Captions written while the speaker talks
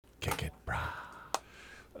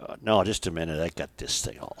No, just a minute. I got this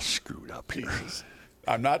thing all screwed up here. Jesus.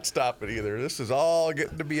 I'm not stopping either. This is all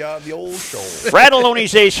getting to be on the old show.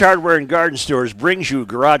 Fratelloni's Ace Hardware and Garden Stores brings you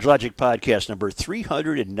Garage Logic Podcast number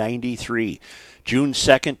 393, June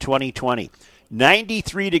 2nd, 2020.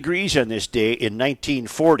 93 degrees on this day in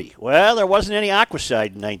 1940. Well, there wasn't any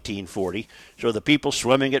Aquaside in 1940, so the people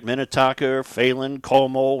swimming at Minnetonka, Phelan,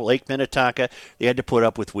 Como, Lake Minnetonka, they had to put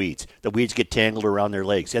up with weeds. The weeds get tangled around their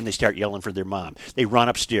legs. Then they start yelling for their mom. They run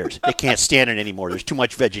upstairs. They can't stand it anymore. There's too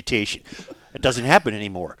much vegetation. It doesn't happen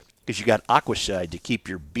anymore because you got Aquaside to keep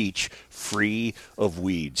your beach free of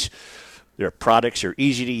weeds. Their products are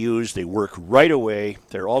easy to use. They work right away.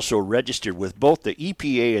 They're also registered with both the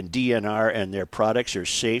EPA and DNR, and their products are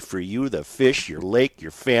safe for you, the fish, your lake, your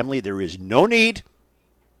family. There is no need,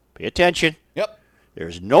 pay attention,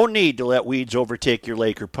 there's no need to let weeds overtake your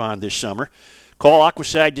lake or pond this summer. Call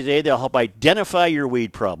Aquaside today. They'll help identify your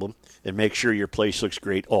weed problem and make sure your place looks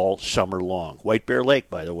great all summer long. White Bear Lake,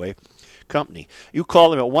 by the way, company. You call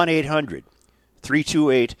them at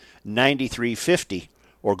 1-800-328-9350.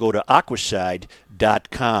 or go to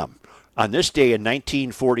aquaside.com. On this day in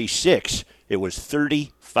 1946, it was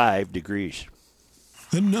 35 degrees.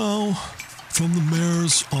 And now, from the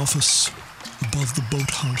mayor's office above the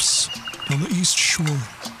boathouse on the east shore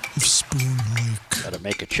of Spoon Lake. Gotta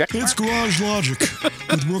make a check mark. It's Garage Logic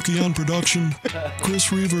with Rookie on production, Chris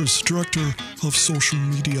Reavers, director of social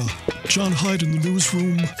media, John Hyde in the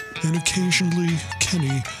newsroom, and occasionally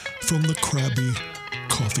Kenny from the Krabby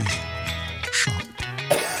Coffee Shop.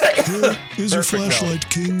 Here is your flashlight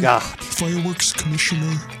king, fireworks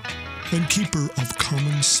commissioner, and keeper of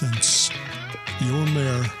common sense, your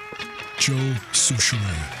mayor, Joe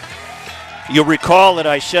Soucheray. You'll recall that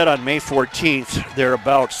I said on May 14th,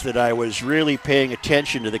 thereabouts, that I was really paying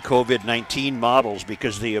attention to the COVID-19 models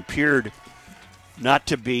because they appeared not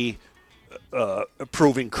to be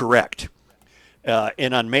proving correct.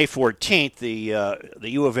 And on May 14th, the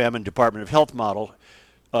U of M and Department of Health model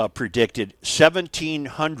predicted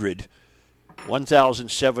 1,700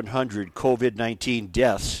 COVID-19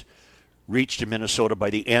 deaths reached in Minnesota by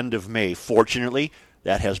the end of May. Fortunately,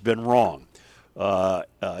 that has been wrong.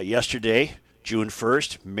 Yesterday, June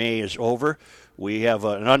 1st, May is over. We have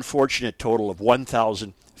an unfortunate total of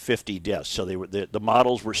 1,050 deaths. So the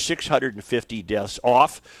models were 650 deaths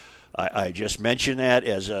off. I just mentioned that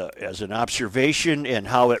as an observation and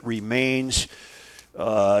how it remains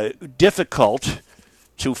difficult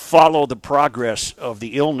to follow the progress of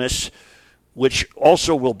the illness, which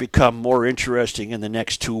also will become more interesting in the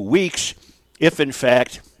next 2 weeks, if in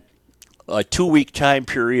fact a 2-week time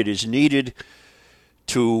period is needed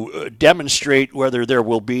to demonstrate whether there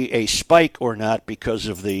will be a spike or not because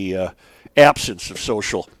of the absence of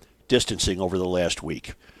social distancing over the last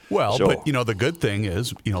week. Well, but the good thing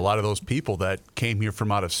is, a lot of those people that came here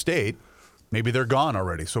from out of state, maybe they're gone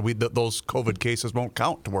already. So those COVID cases won't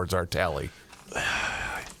count towards our tally.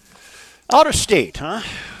 Out of state, huh?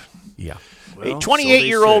 Yeah. Well, a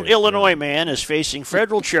 28-year-old Illinois man is facing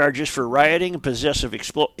federal charges for rioting and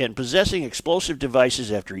possessing explosive devices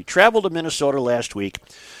after he traveled to Minnesota last week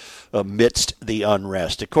amidst the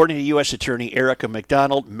unrest. According to U.S. Attorney Erica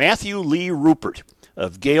McDonald, Matthew Lee Rupert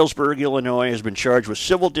of Galesburg, Illinois, has been charged with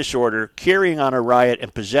civil disorder, carrying on a riot,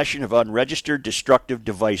 and possession of unregistered destructive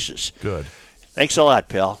devices. Good. Thanks a lot,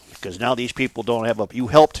 pal, because now these people don't have you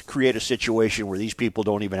helped create a situation where these people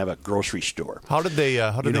don't even have a grocery store. How did they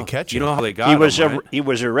catch him? You know how they got him, right? He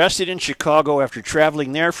was arrested in Chicago after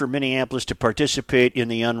traveling there from Minneapolis to participate in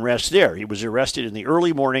the unrest there. He was arrested in the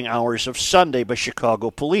early morning hours of Sunday by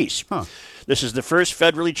Chicago police. Huh. This is the first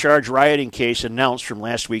federally charged rioting case announced from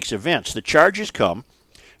last week's events. The charges come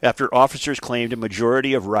after officers claimed a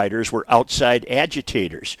majority of rioters were outside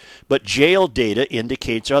agitators, but jail data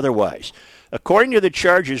indicates otherwise. According to the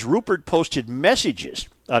charges, Rupert posted messages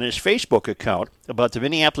on his Facebook account about the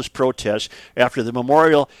Minneapolis protests after the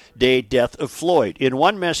Memorial Day death of Floyd. In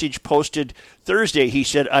one message posted Thursday, he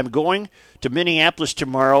said, "I'm going to Minneapolis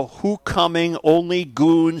tomorrow. Who coming? Only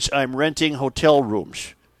goons. I'm renting hotel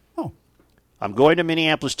rooms." Oh. I'm going to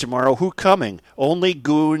Minneapolis tomorrow. Who coming? Only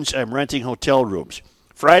goons. I'm renting hotel rooms.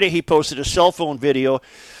 Friday, he posted a cell phone video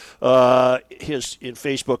in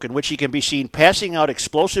Facebook, in which he can be seen passing out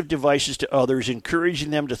explosive devices to others,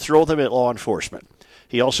 encouraging them to throw them at law enforcement.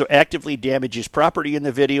 He also actively damages property in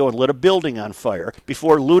the video and lit a building on fire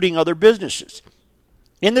before looting other businesses.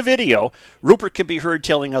 In the video, Rupert can be heard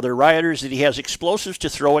telling other rioters that he has explosives to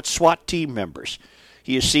throw at SWAT team members.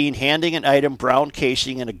 He is seen handing an item, brown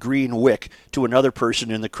casing, and a green wick to another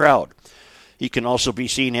person in the crowd. He can also be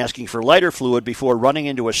seen asking for lighter fluid before running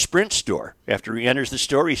into a Sprint store. After he enters the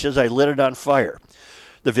store, he says, "I lit it on fire."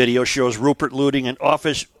 The video shows Rupert looting an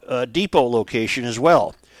Office Depot location as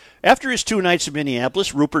well. After his 2 nights in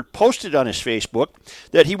Minneapolis, Rupert posted on his Facebook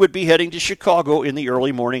that he would be heading to Chicago in the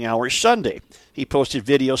early morning hours Sunday. He posted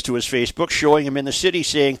videos to his Facebook showing him in the city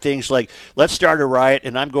saying things like, "Let's start a riot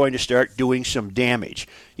and I'm going to start doing some damage."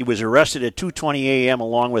 He was arrested at 2:20 a.m.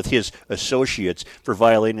 along with his associates for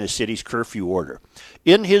violating the city's curfew order.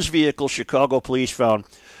 In his vehicle, Chicago police found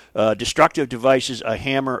destructive devices, a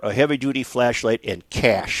hammer, a heavy-duty flashlight, and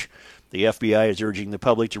cash. The FBI is urging the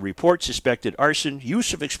public to report suspected arson,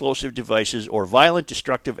 use of explosive devices, or violent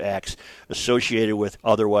destructive acts associated with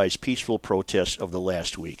otherwise peaceful protests of the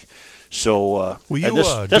last week. So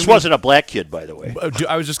this wasn't a black kid, by the way.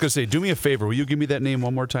 I was just going to say, do me a favor. Will you give me that name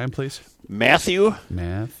one more time, please? Matthew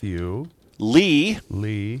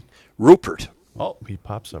Lee Rupert. Oh, he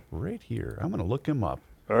pops up right here. I'm going to look him up.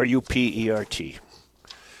 Rupert.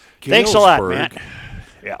 Thanks a lot, Matt.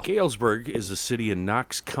 Yeah. Galesburg is a city in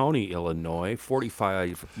Knox County, Illinois,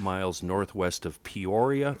 45 miles northwest of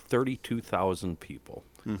Peoria, 32,000 people.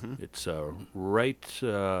 Mm-hmm. It's right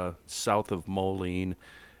south of Moline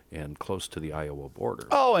and close to the Iowa border.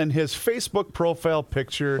 Oh, and his Facebook profile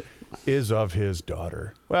picture is of his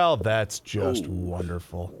daughter. Well, that's just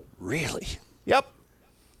wonderful. Really? Yep.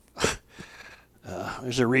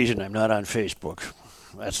 There's a reason I'm not on Facebook.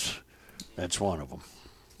 That's one of them.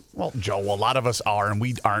 Well, Joe, a lot of us are, and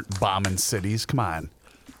we aren't bombing cities. Come on.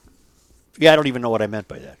 Yeah, I don't even know what I meant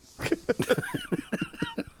by that.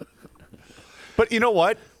 But you know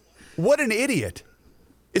what? What an idiot.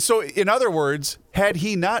 So, in other words, had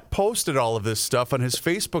he not posted all of this stuff on his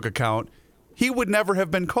Facebook account, he would never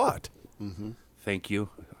have been caught. Mm-hmm. Thank you.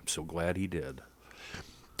 I'm so glad he did.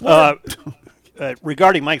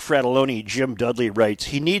 Regarding Mike Fratelloni, Jim Dudley writes,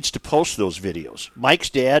 he needs to post those videos. Mike's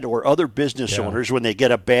dad or other business owners, when they get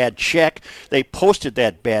a bad check, they posted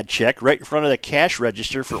that bad check right in front of the cash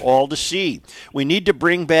register for all to see. We need to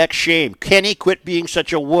bring back shame. Kenny, quit being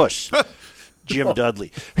such a wuss. Jim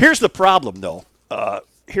Dudley. Here's the problem, though.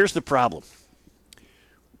 Here's the problem.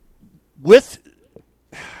 With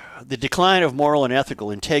the decline of moral and ethical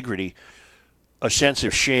integrity, a sense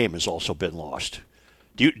of shame has also been lost.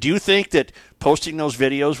 Do you think that posting those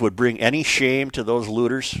videos would bring any shame to those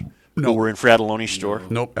looters who were in Fratelloni's store?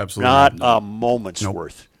 Nope, absolutely not. A moment's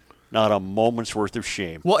worth. Not a moment's worth of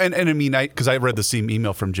shame. Well, and I mean, because I read the same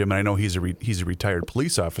email from Jim, and I know he's a retired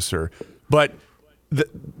police officer, but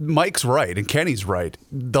Mike's right, and Kenny's right.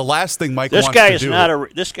 The last thing Mike wants to do... This guy is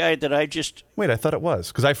not this guy that I just... Wait, I thought it was,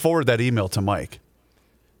 because I forwarded that email to Mike.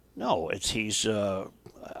 No, he's...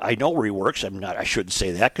 I know where he works. I shouldn't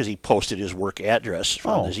say that because he posted his work address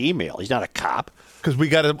on his email. He's not a cop. Because we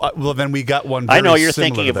got then we got one. I know you're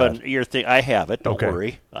thinking of I have it. Don't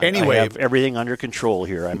worry. Anyway, I have everything under control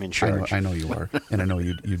here. I'm in charge. I know you are, and I know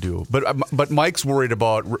you do. But Mike's worried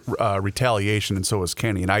about retaliation, and so is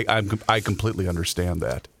Kenny, and I completely understand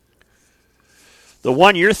that. The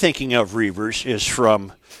one you're thinking of, Reavers, is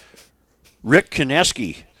from Rick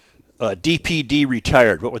Kineski, DPD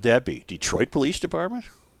retired. What would that be? Detroit Police Department?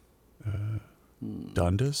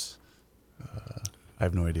 Dundas? I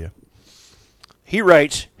have no idea. He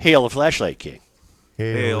writes, "Hail the Flashlight King."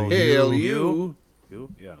 Hail you.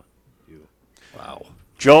 Yeah. You. Wow.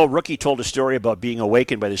 Joe, Rookie told a story about being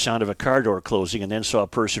awakened by the sound of a car door closing and then saw a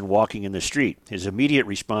person walking in the street. His immediate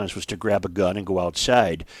response was to grab a gun and go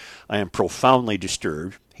outside. "I am profoundly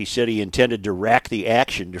disturbed." He said he intended to rack the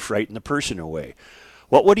action to frighten the person away.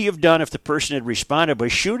 What would he have done if the person had responded by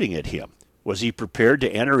shooting at him? Was he prepared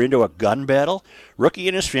to enter into a gun battle? Rookie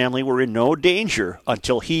and his family were in no danger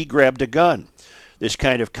until he grabbed a gun. This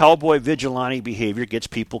kind of cowboy vigilante behavior gets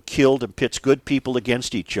people killed and pits good people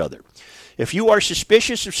against each other. If you are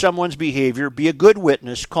suspicious of someone's behavior, be a good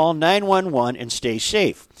witness, call 911, and stay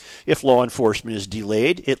safe. If law enforcement is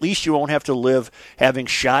delayed, at least you won't have to live having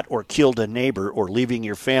shot or killed a neighbor or leaving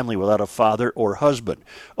your family without a father or husband.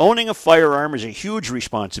 Owning a firearm is a huge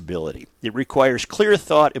responsibility. It requires clear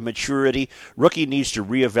thought and maturity. Rookie needs to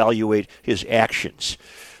reevaluate his actions.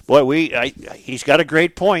 Boy, he's got a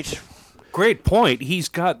great point. Great point. He's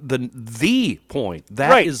got the point.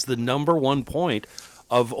 That is the number one point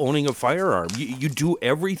of owning a firearm. You do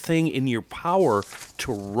everything in your power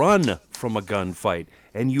to run from a gunfight,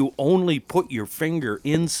 and you only put your finger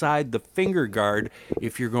inside the finger guard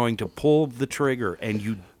if you're going to pull the trigger, and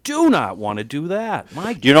you do not want to do that.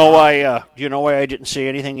 Do you know why I didn't say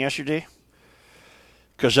anything yesterday?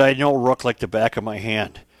 Because I know Rook like the back of my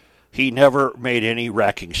hand. He never made any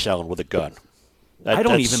racking sound with a gun. I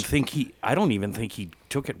don't even think he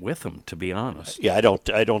took it with him, to be honest. Yeah,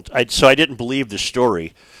 so I didn't believe the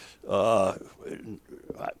story Am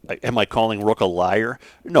I calling Rook a liar?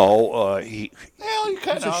 No, Well, you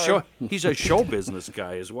kind of He's a show business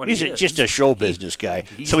guy, is what he's he is. just a show business guy.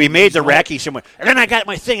 he's- So he made the he's not- Racky someone, and then I got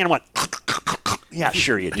my thing, and I went, yeah,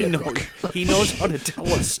 sure you did. Rook. He knows how to tell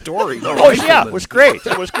a story. Oh yeah, it was great.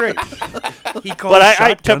 It was great. He calls But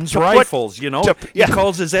shotguns to put- rifles, you know. yeah. He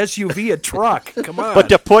calls his SUV a truck. Come on. But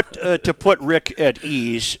to put Rick at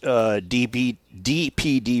ease,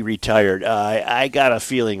 DPD retired. I got a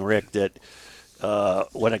feeling, Rick, that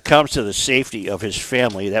when it comes to the safety of his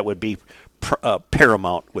family, that would be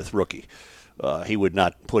paramount with Rookie. He would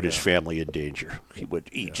not put his family in danger.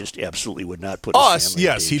 He just absolutely would not put his us. family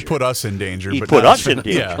Yes, in danger. he'd put us in danger. He'd but put not us in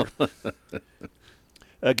danger. Yeah.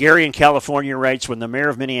 Gary in California writes, when the mayor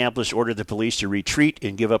of Minneapolis ordered the police to retreat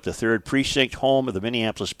and give up the 3rd Precinct home of the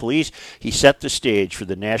Minneapolis police, he set the stage for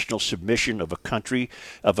the national submission of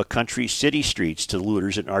a country's city streets to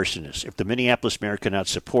looters and arsonists. If the Minneapolis mayor cannot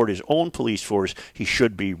support his own police force, he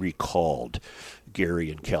should be recalled.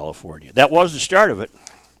 Gary in California. That was the start of it.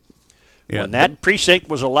 Yeah. When that precinct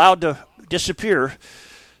was allowed to disappear,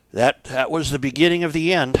 that was the beginning of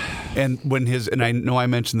the end. And and I know I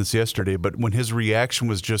mentioned this yesterday, but when his reaction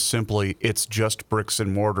was just simply, it's just bricks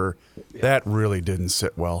and mortar, that really didn't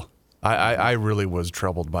sit well. I really was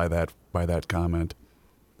troubled by that comment.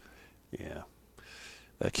 Yeah.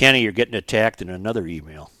 Kenny, you're getting attacked in another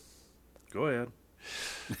email. Go ahead.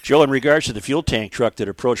 Joe, in regards to the fuel tank truck that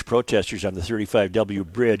approached protesters on the 35W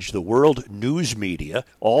bridge, the world news media,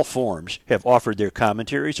 all forms, have offered their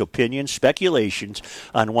commentaries, opinions, speculations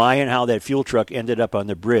on why and how that fuel truck ended up on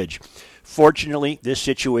the bridge. Fortunately, this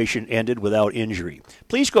situation ended without injury.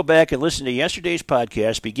 Please go back and listen to yesterday's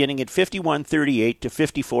podcast beginning at 5138 to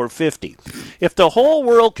 5450. If the whole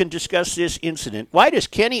world can discuss this incident, why does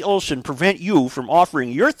Kenny Olson prevent you from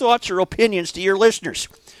offering your thoughts or opinions to your listeners?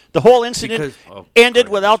 The whole incident ended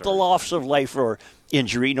without the loss of life or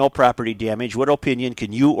injury, no property damage. What opinion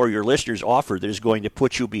can you or your listeners offer that is going to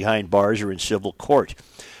put you behind bars or in civil court?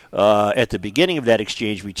 At the beginning of that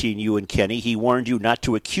exchange between you and Kenny, he warned you not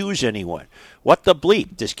to accuse anyone. What the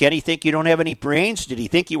bleep? Does Kenny think you don't have any brains? Did he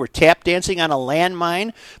think you were tap dancing on a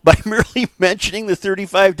landmine by merely mentioning the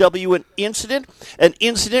 35W incident? An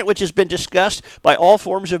incident which has been discussed by all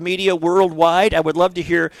forms of media worldwide. I would love to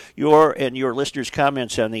hear your and your listeners'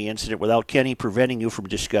 comments on the incident without Kenny preventing you from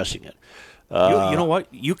discussing it. You know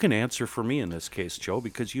what? You can answer for me in this case, Joe,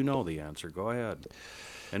 because you know the answer. Go ahead.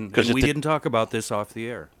 And we didn't talk about this off the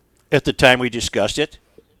air. At the time we discussed it,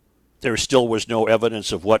 there still was no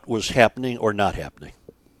evidence of what was happening or not happening.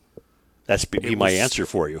 That's my answer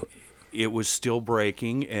for you. It was still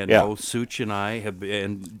breaking, and Yeah. both Such and I have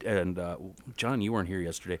been, and John, you weren't here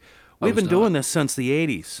yesterday. We've been doing this since the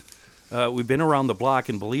 80s. We've been around the block,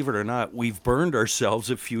 and believe it or not, we've burned ourselves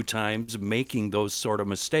a few times making those sort of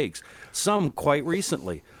mistakes, some quite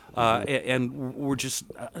recently. And we're just,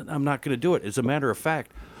 I'm not going to do it. As a matter of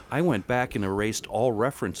fact, I went back and erased all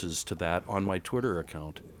references to that on my Twitter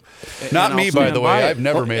account. Not And me, I'll by stand the by way. it. I've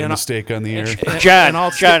never made a And mistake on the air. John And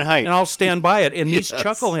Haidt. I'll stand by it. And these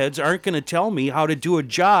chuckleheads aren't going to tell me how to do a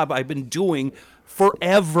job I've been doing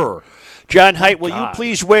forever. John Haidt, will you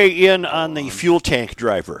please weigh in on the fuel tank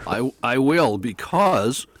driver? I will,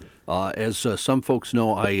 because as some folks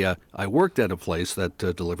know, I worked at a place that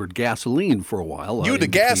delivered gasoline for a while. You, the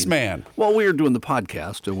in gas between- man. Well, we were doing the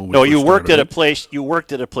podcast. When we No, first you worked started at a it. place. You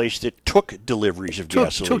worked at a place that took deliveries of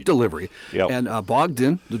gasoline. Took delivery. Yep. And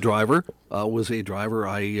Bogdan, the driver, was a driver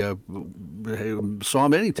I saw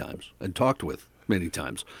many times and talked with many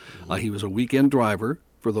times. He was a weekend driver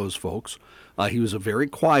for those folks. He was a very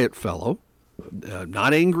quiet fellow,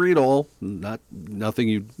 not angry at all, nothing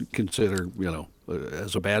you'd consider,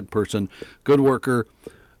 as a bad person, good worker.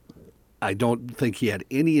 I don't think he had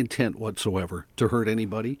any intent whatsoever to hurt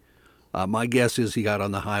anybody. My guess is he got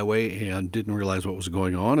on the highway and didn't realize what was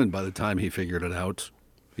going on, and by the time he figured it out,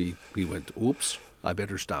 he went, oops, I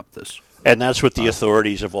better stop this. And that's what the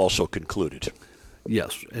authorities have also concluded.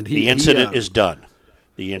 Yes. And The incident is done.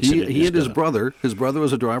 The incident He is and his done. brother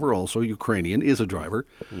was a driver also, Ukrainian, is a driver,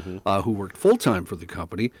 who worked full-time for the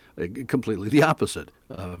company, completely the opposite.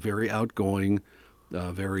 Very outgoing,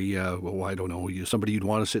 very, I don't know, somebody you'd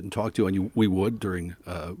want to sit and talk to, and we would during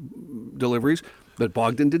deliveries. But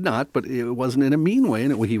Bogdan did not, but it wasn't in a mean way,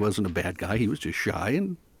 and he wasn't a bad guy. He was just shy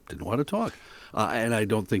and didn't want to talk. And I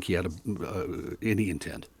don't think he had any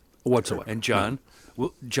intent whatsoever. And John,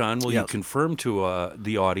 will you Yes. confirm to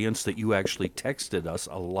the audience that you actually texted us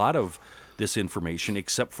a lot of this information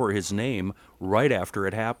except for his name right after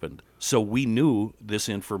it happened. So we knew this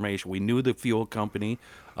information. We knew the fuel company,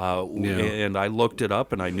 and I looked it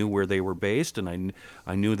up, and I knew where they were based, and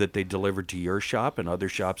I knew that they delivered to your shop and other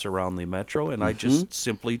shops around the metro, and I just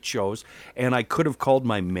simply chose. And I could have called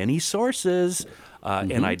my many sources,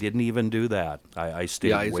 and I didn't even do that. I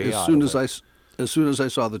stayed way out of it. As soon as I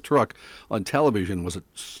saw the truck on television, was it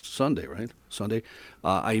Sunday, right? Sunday,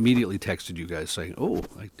 I immediately texted you guys saying, "Oh,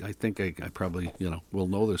 I think I probably will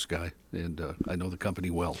know this guy, and I know the company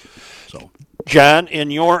well." So, John, in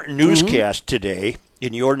your newscast today,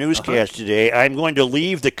 I'm going to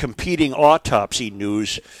leave the competing autopsy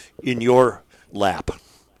news in your lap.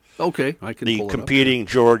 okay, I can The pull it competing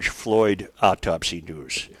George Floyd autopsy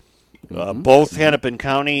news. Both Hennepin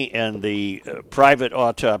County and the private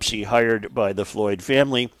autopsy hired by the Floyd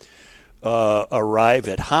family arrive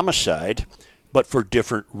at homicide, but for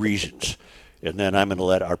different reasons. And then I'm going to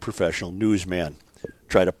let our professional newsman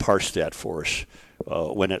try to parse that for us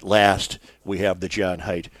when at last we have the John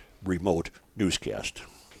Haidt remote newscast.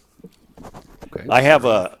 up. Okay. I have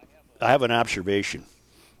an observation,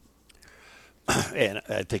 and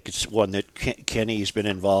I think it's one that Kenny's been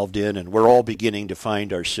involved in, and we're all beginning to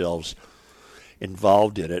find ourselves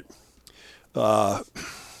involved in it.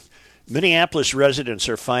 Minneapolis residents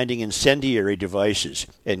are finding incendiary devices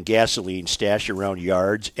and gasoline stashed around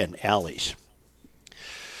yards and alleys.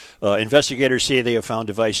 Investigators say they have found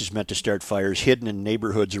devices meant to start fires hidden in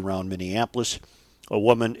neighborhoods around Minneapolis. A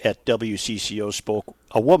woman WCCO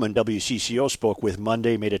spoke with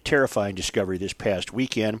Monday made a terrifying discovery this past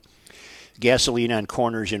weekend. Gasoline on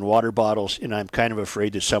corners in water bottles, and I'm kind of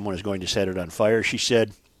afraid that someone is going to set it on fire, she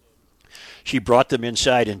said. She brought them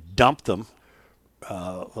inside and dumped them.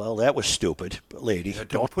 Well, that was stupid, lady.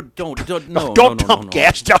 Don't dump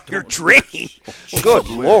gas down your drain. Good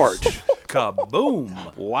Lord.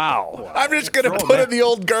 Kaboom. Wow. I'm just going to put it in the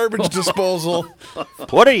old garbage disposal.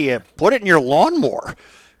 Put it in your lawnmower.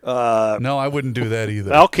 No, I wouldn't do that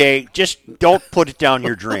either. Okay, just don't put it down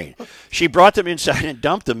your drain. She brought them inside and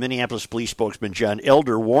dumped them. Minneapolis police spokesman John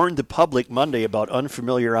Elder warned the public Monday about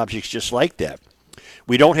unfamiliar objects just like that.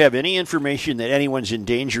 We don't have any information that anyone's in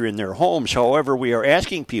danger in their homes. However, we are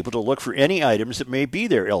asking people to look for any items that may be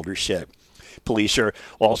there, Elder said. Police are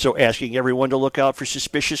also asking everyone to look out for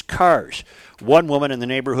suspicious cars. One woman in the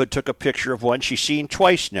neighborhood took a picture of one she's seen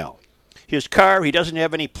twice now. His car, he doesn't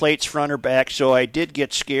have any plates front or back, so I did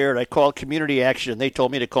get scared. I called Community Action, and they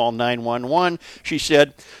told me to call 911. She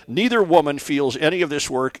said, neither woman feels any of this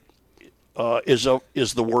work is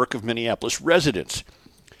the work of Minneapolis residents.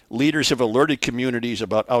 Leaders have alerted communities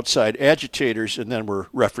about outside agitators, and then were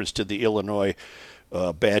referenced to the Illinois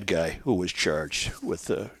bad guy who was charged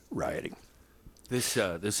with rioting. This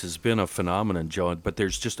has been a phenomenon, Joe, but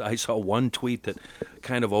I saw one tweet that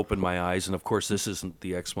kind of opened my eyes, and of course this isn't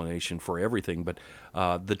the explanation for everything, but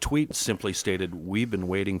the tweet simply stated, we've been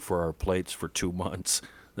waiting for our plates for 2 months.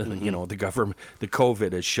 Mm-hmm. You know, the government, the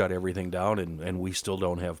COVID has shut everything down, and we still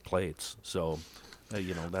don't have plates. So,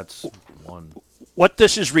 that's one. What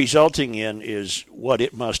this is resulting in is what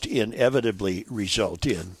it must inevitably result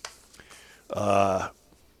in.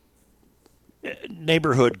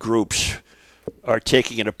 Neighborhood groups are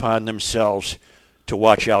taking it upon themselves to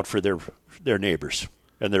watch out for their neighbors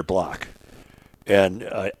and their block. And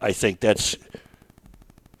I think that's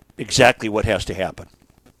exactly what has to happen.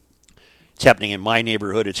 It's happening in my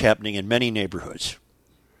neighborhood. It's happening in many neighborhoods.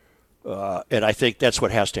 And I think that's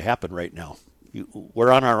what has to happen right now.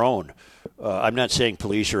 We're on our own. I'm not saying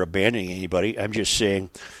police are abandoning anybody. I'm just saying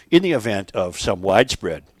in the event of some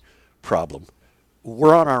widespread problem,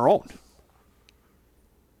 we're on our own.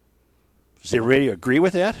 Does everybody agree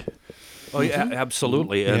with that? Oh, yeah,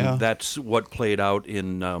 absolutely. And Yeah. that's what played out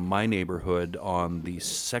in my neighborhood on the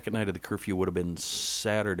second night of the curfew. Would have been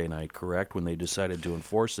Saturday night, correct, when they decided to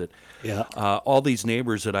enforce it. Yeah. All these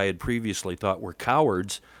neighbors that I had previously thought were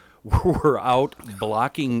cowards were out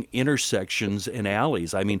blocking intersections and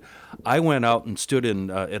alleys. I mean, I went out and stood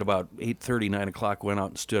in at about 8:30, 9 o'clock, went out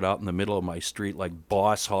and stood out in the middle of my street like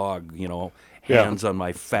boss hog, hands on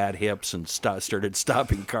my fat hips, and started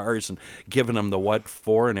stopping cars and giving them the what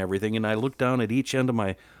for and everything. And I looked down at each end of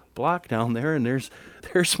my block down there, and there's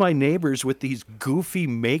my neighbors with these goofy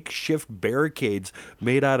makeshift barricades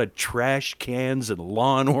made out of trash cans and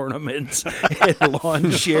lawn ornaments and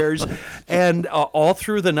lawn chairs. And all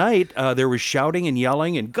through the night, there was shouting and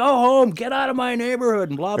yelling and "Go home! Get out of my neighborhood!"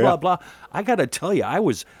 and blah blah blah. I got to tell you, I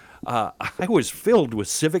was I was filled with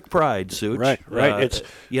civic pride, Such. Right.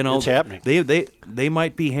 It's happening. They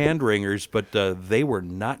might be hand wringers, but they were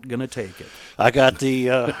not going to take it. I got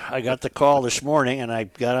the call this morning, and I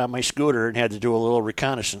got on my scooter and had to do a little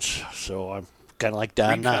reconnaissance. So I'm kind of like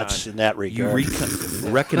Don Knotts in that You regard.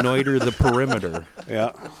 reconnoiter the perimeter.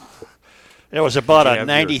 Yeah. It was about Did a you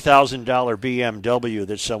have $90,000 BMW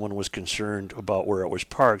that someone was concerned about where it was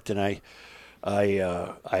parked, and I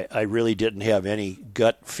really didn't have any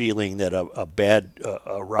gut feeling that a bad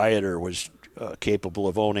rioter was capable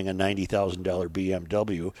of owning a $90,000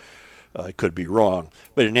 BMW. I could be wrong,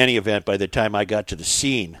 but in any event, by the time I got to the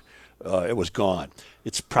scene, it was gone.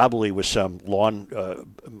 It's probably with some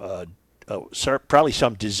probably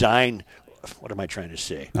some design. What am I trying to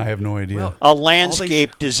say? I have no idea. A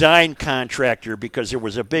landscape design contractor, because there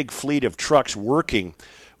was a big fleet of trucks working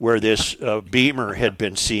where this Beamer had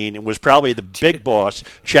been seen, and was probably the big boss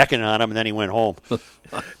checking on him, and then he went home.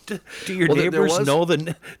 Do your neighbors know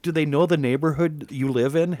do they know the neighborhood you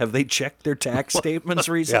live in? Have they checked their tax statements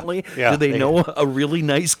recently? Yeah, do they know a really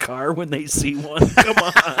nice car when they see one?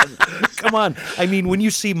 Come on. I mean, when you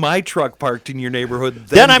see my truck parked in your neighborhood,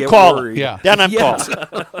 then I'm get calling. worried. Yeah. Then I'm Yeah.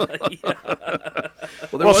 calling.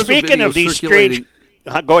 Well, Speaking of these strange,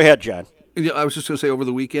 go ahead, John. Yeah, I was just going to say over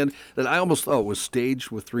the weekend that I almost thought was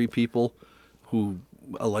staged with 3 people who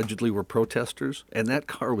allegedly were protesters, and that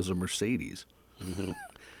car was a Mercedes. Mm-hmm.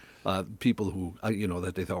 People who,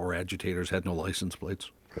 that they thought were agitators had no license plates.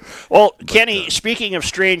 Well, Kenny, speaking of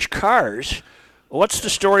strange cars, what's the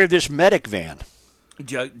story of this medic van?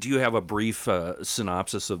 Do you have a brief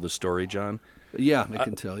synopsis of the story, John? Yeah, I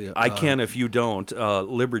can tell you. I can if you don't.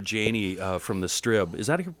 Liberjani from the Strib. Is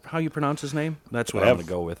that how you pronounce his name? That's what I'm going to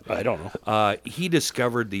go with. I don't know. He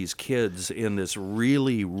discovered these kids in this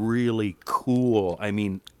really, really cool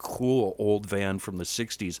old van from the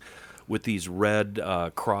 60s with these red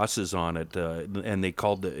crosses on it, and they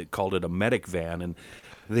called it a medic van, and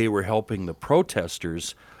they were helping the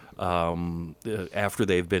protesters after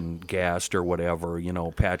they've been gassed or whatever,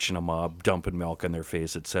 patching them up, dumping milk in their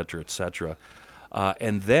face, et cetera, et cetera.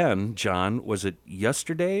 And then, John, was it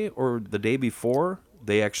yesterday or the day before,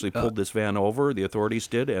 they actually pulled this van over, the authorities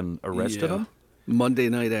did, and arrested them? Monday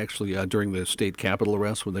night, actually, during the state capitol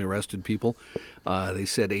arrest, when they arrested people, they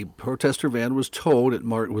said a protester van was towed. It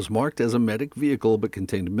was marked as a medic vehicle, but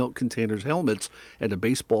contained milk containers, helmets, and a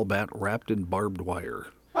baseball bat wrapped in barbed wire.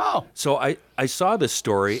 Oh. So I saw this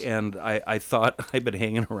story, and I thought, I've been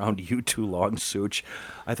hanging around you too long, Such.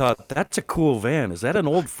 I thought, that's a cool van. Is that an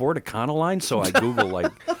old Ford Econoline? So I Google,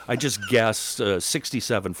 I just guessed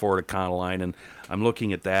 67 Ford Econoline, and I'm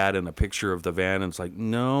looking at that and a picture of the van, and it's like,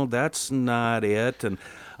 no, that's not it. And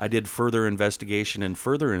I did further investigation, and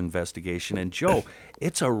Joe,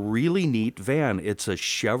 it's a really neat van. It's a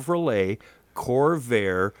Chevrolet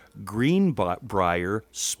Corvair Greenbrier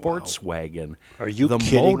sports wagon. Are you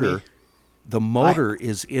kidding me? The motor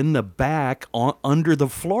is in the back under the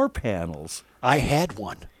floor panels. I had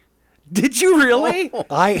one. Did you really?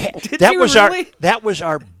 That was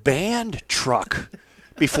our band truck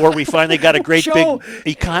before we finally got a great Joe,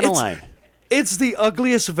 big Econoline. It's the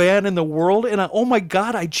ugliest van in the world, and oh my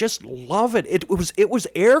God, I just love it. It was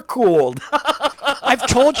air cooled. I've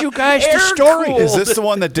told you guys the story. Air-cooled. Is this the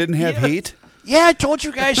one that didn't have heat? Yeah, I told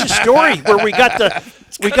you guys the story where we got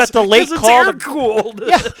the late It's call. air cooled.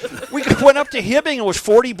 Yeah, we went up to Hibbing. It was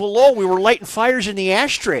 40 below. We were lighting fires in the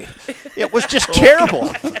ashtray. It was just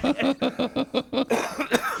terrible.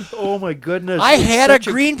 Oh my goodness! I It's had a such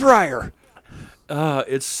Greenbrier.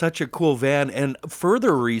 It's such a cool van, and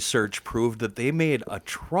further research proved that they made a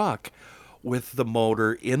truck with the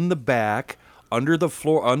motor in the back, under the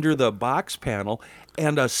floor, under the box panel,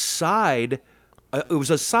 and a side. It was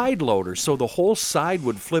a side loader, so the whole side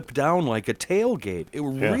would flip down like a tailgate. It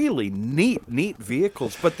were really neat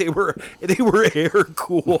vehicles, but they were air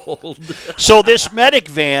cooled. So this medic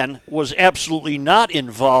van was absolutely not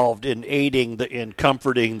involved in aiding in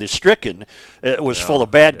comforting the stricken. It was full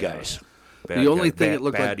of bad guys. The only thing it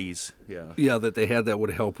looked like- baddies. Yeah, that they had that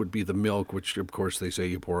would help would be the milk, which of course they say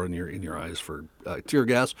you pour in your eyes for tear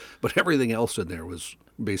gas. But everything else in there was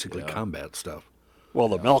basically combat stuff. Well,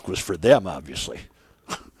 the milk was for them, obviously.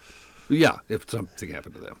 Yeah, if something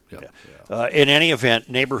happened to them. Yeah. In any event,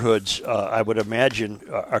 neighborhoods, I would imagine,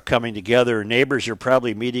 are coming together. Neighbors are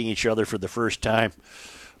probably meeting each other for the first time.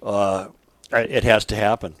 It has to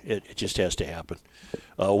happen. It just has to happen.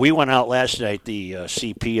 We went out last night, the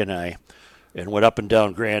CP and I, and went up and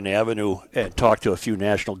down Grand Avenue and talked to a few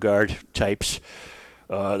National Guard types.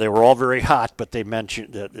 They were all very hot, but they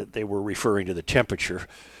mentioned that they were referring to the temperature.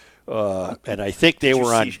 And I think they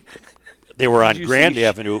were on Grand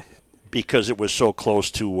Avenue because it was so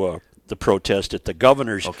close to the protest at the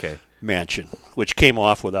governor's mansion, which came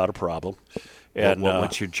off without a problem. And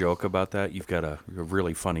what's your joke about that? You've got a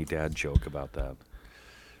really funny dad joke about that.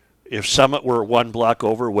 If Summit were one block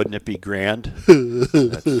over, wouldn't it be grand?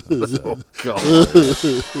 Oh, God.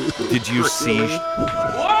 Did you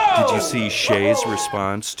see Shay's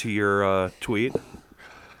response to your tweet?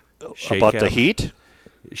 Shay About the heat?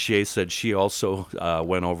 Shay said she also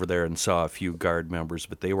went over there and saw a few Guard members,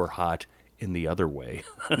 but they were hot in the other way.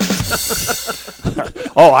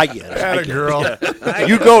 Oh, I get it. Atta girl.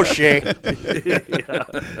 You go, Shay.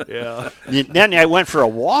 Yeah. Then I went for a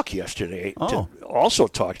walk yesterday to Oh. also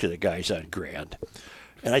talk to the guys on Grand.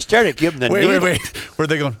 And I started giving the Wait. Were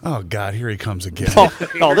they going, oh, God, here he comes again.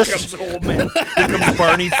 Oh, this is Old man. Here comes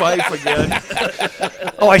Barney Fife again.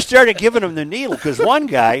 I started giving him the needle because one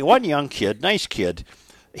young kid, nice kid,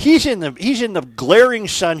 he's in the glaring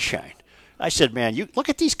sunshine. I said, man, you look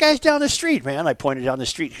at these guys down the street, man. I pointed down the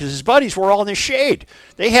street because his buddies were all in the shade.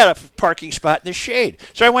 They had a parking spot in the shade.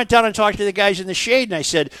 So I went down and talked to the guys in the shade, and I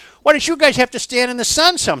said, why don't you guys have to stand in the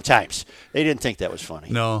sun sometimes? They didn't think that was funny.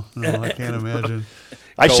 No, I can't imagine.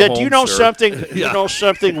 I Go said, home, do you know sir." something? You know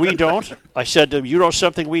something we don't? I said, do you know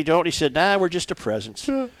something we don't? He said, nah, we're just a presence.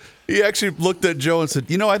 He actually looked at Joe and said,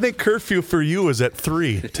 I think curfew for you is at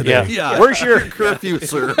 3 today. Yeah. Yeah. Where's your curfew,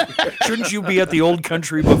 sir? Shouldn't you be at the Old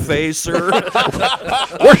Country Buffet, sir?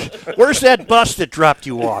 where's that bus that dropped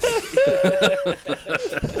you off?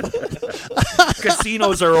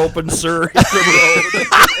 Casinos are open, sir. Hit the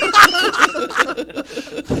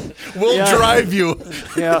road. We'll drive you.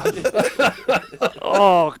 Yeah.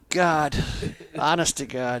 Oh, God. Honest to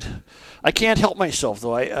God. I can't help myself,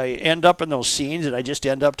 though. I end up in those scenes, and I just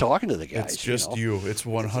end up talking to the guys. It's just you. you. It's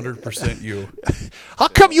 100% you. How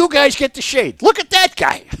come you guys get the shade? Look at that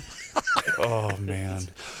guy. Oh, man.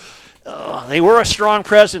 They were a strong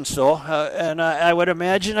presence, though, and I would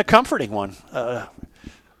imagine a comforting one.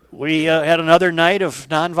 We had another night of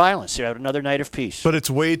nonviolence. We had another night of peace. But it's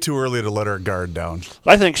way too early to let our guard down.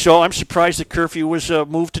 I think so. I'm surprised the curfew was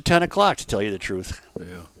moved to 10 o'clock, to tell you the truth. Yeah.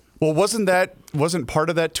 Well, wasn't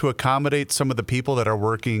part of that to accommodate some of the people that are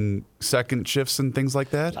working second shifts and things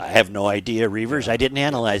like that? I have no idea, Reavers. I didn't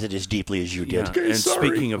analyze it as deeply as you did. And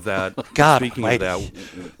speaking of that, God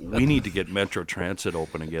we need to get Metro Transit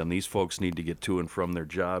open again. These folks need to get to and from their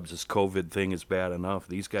jobs. This COVID thing is bad enough.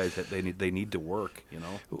 These guys, they need to work.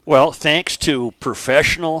 Well, thanks to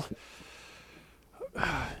professional,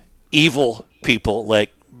 evil people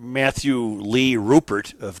like Matthew Lee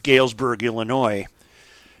Rupert of Galesburg, Illinois,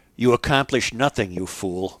 you accomplish nothing, you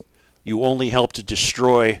fool. You only help to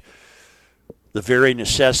destroy the very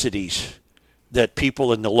necessities that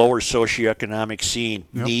people in the lower socioeconomic scene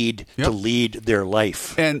need to lead their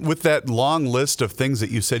life. And with that long list of things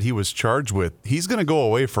that you said he was charged with, he's going to go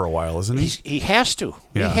away for a while, isn't he? He has to.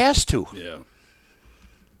 Yeah. He has to. Yeah.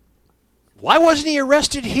 Why wasn't he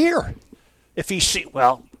arrested here? If he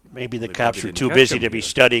maybe the cops were didn't too catch busy him to be here.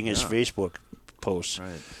 studying his Facebook posts.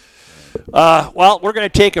 Right. Well, we're going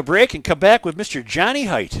to take a break and come back with Mr. Johnny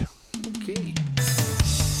Height. Okay.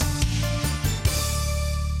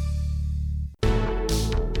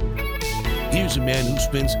 Here's a man who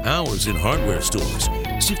spends hours in hardware stores,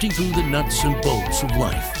 sifting through the nuts and bolts of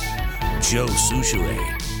life. Joe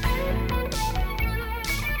Souchere.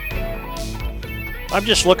 I'm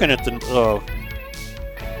just looking at the...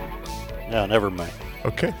 no, never mind.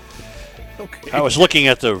 Okay. I was looking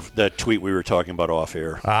at the tweet we were talking about off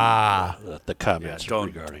air. Ah. The comments don't-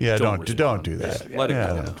 regarding. Yeah, Don't don't do that. Let it Yeah,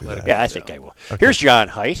 go. don't do Let that. it Yeah, I think I will. Here's John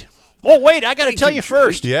Height. Oh, wait, I got to tell you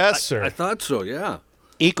first. Yes, sir. I thought so, yeah.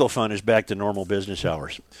 EcoFund is back to normal business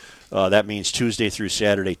hours. That means Tuesday through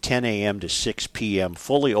Saturday, 10 a.m. to 6 p.m.,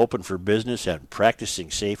 fully open for business and practicing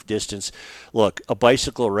safe distance. Look, a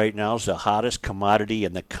bicycle right now is the hottest commodity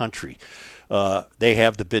in the country. They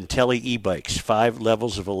have the Bentelli e-bikes, 5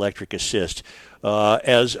 levels of electric assist.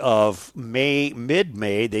 As of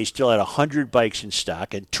mid-May, they still had 100 bikes in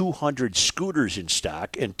stock and 200 scooters in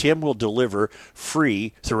stock, and Tim will deliver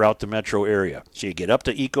free throughout the metro area. So you get up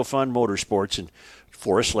to EcoFund Motorsports in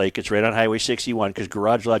Forest Lake. It's right on Highway 61 because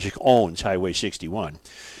Garage Logic owns Highway 61.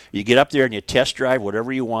 You get up there and you test drive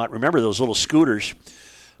whatever you want. Remember those little scooters?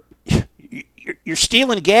 You're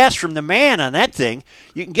stealing gas from the man on that thing.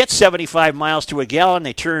 You can get 75 miles to a gallon.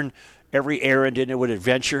 They turn every errand into an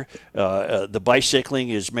adventure. The bicycling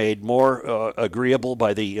is made more agreeable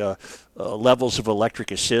by the levels of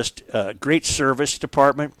electric assist. Great service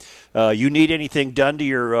department. You need anything done to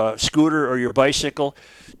your scooter or your bicycle,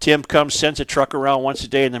 Tim comes, sends a truck around once a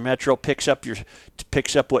day in the metro, picks up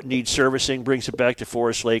what needs servicing, brings it back to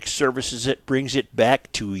Forest Lake, services it, brings it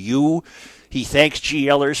back to you. He thanks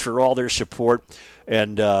GLers for all their support.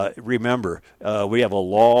 And remember, we have a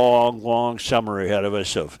long, long summer ahead of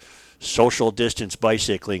us of social distance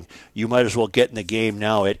bicycling. You might as well get in the game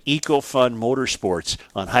now at EcoFun Motorsports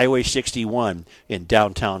on Highway 61 in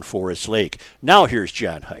downtown Forest Lake. Now here's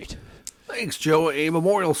John Haidt. Thanks, Joe. A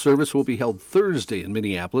memorial service will be held Thursday in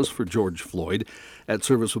Minneapolis for George Floyd. That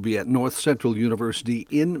service will be at North Central University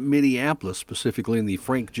in Minneapolis, specifically in the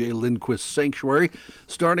Frank J. Lindquist Sanctuary,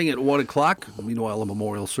 starting at 1 o'clock. Meanwhile, a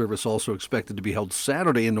memorial service also expected to be held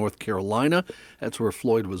Saturday in North Carolina. That's where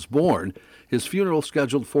Floyd was born. His funeral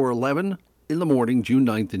scheduled for 11 in the morning, June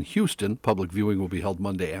 9th in Houston. Public viewing will be held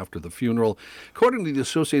Monday after the funeral. According to the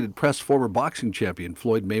Associated Press, former boxing champion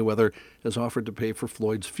Floyd Mayweather has offered to pay for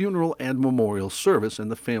Floyd's funeral and memorial service,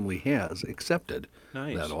 and the family has accepted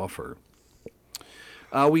that offer.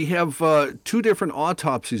 We have two different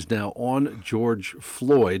autopsies now on George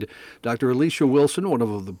Floyd. Dr. Alicia Wilson, one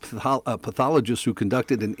of the pathologists who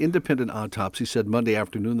conducted an independent autopsy, said Monday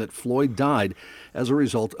afternoon that Floyd died as a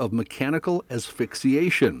result of mechanical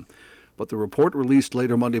asphyxiation. But the report released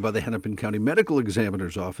later Monday by the Hennepin County Medical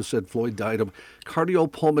Examiner's Office said Floyd died of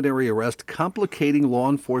cardiopulmonary arrest, complicating law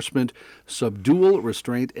enforcement subdual,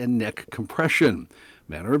 restraint, and neck compression.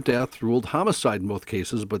 Manner of death ruled homicide in both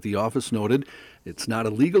cases, but the office noted it's not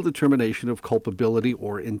a legal determination of culpability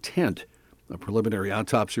or intent. A preliminary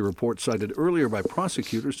autopsy report cited earlier by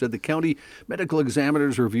prosecutors said the county medical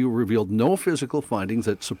examiner's review revealed no physical findings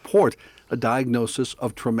that support a diagnosis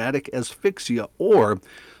of traumatic asphyxia or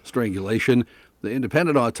strangulation. The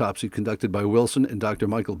independent autopsy conducted by Wilson and Dr.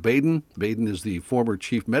 Michael Baden. Baden is the former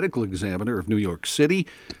chief medical examiner of New York City.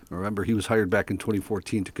 Remember, he was hired back in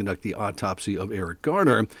 2014 to conduct the autopsy of Eric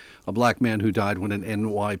Garner, a black man who died when an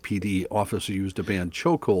NYPD officer used a banned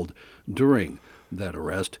chokehold during that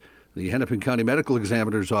arrest. The Hennepin County Medical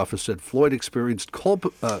Examiner's Office said Floyd experienced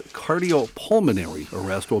cardiopulmonary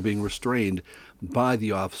arrest while being restrained by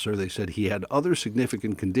the officer. They said he had other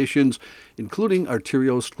significant conditions, including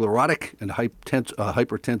arteriosclerotic and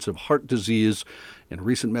hypertensive heart disease and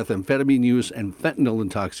recent methamphetamine use and fentanyl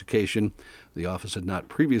intoxication. The office had not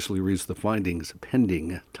previously released the findings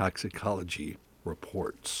pending toxicology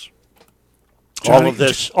reports. All of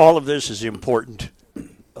this is important.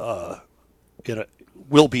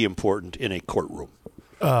 Will be important in a courtroom.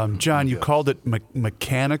 John, you called it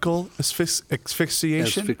mechanical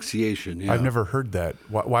asphyxiation? Asphyxiation, yeah. I've never heard that.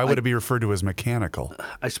 Why would it be referred to as mechanical?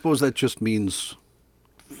 I suppose that just means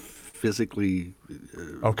physically.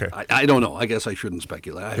 Okay. I don't know. I guess I shouldn't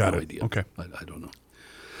speculate. I have no idea. Okay. I don't know.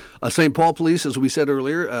 St. Paul police, as we said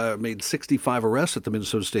earlier, made 65 arrests at the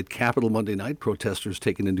Minnesota State Capitol Monday night. Protesters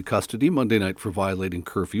taken into custody Monday night for violating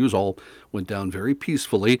curfews. All went down very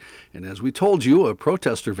peacefully. And as we told you, a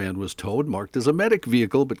protester van was towed, marked as a medic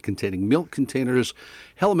vehicle, but containing milk containers,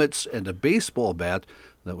 helmets, and a baseball bat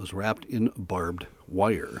that was wrapped in barbed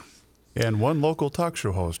wire. And one local talk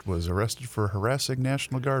show host was arrested for harassing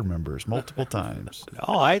National Guard members multiple times.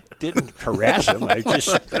 No, I didn't harass him. I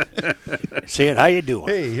just saying, how you doing?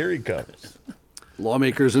 Hey, here he comes.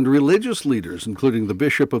 Lawmakers and religious leaders, including the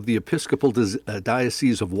Bishop of the Episcopal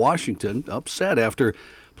Diocese of Washington, upset after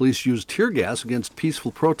police used tear gas against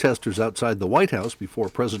peaceful protesters outside the White House before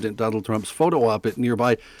President Donald Trump's photo op at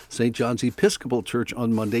nearby St. John's Episcopal Church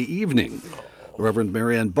on Monday evening. Reverend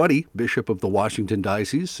Marianne Buddy, Bishop of the Washington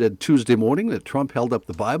Diocese, said Tuesday morning that Trump held up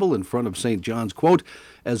the Bible in front of St. John's, quote,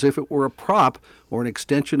 as if it were a prop or an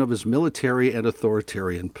extension of his military and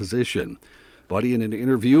authoritarian position. Buddy, in an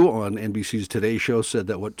interview on NBC's Today Show, said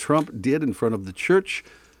that what Trump did in front of the church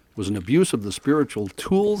was an abuse of the spiritual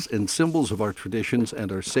tools and symbols of our traditions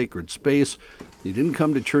and our sacred space. He didn't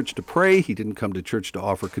come to church to pray. He didn't come to church to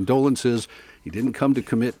offer condolences. He didn't come to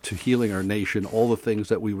commit to healing our nation, all the things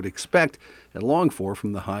that we would expect and long for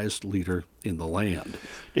from the highest leader in the land.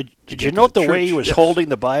 Did you note the way he was holding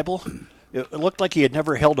the Bible? It looked like he had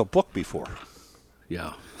never held a book before.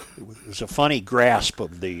 Yeah. It was a funny grasp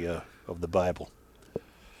of the Bible.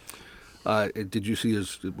 Did you see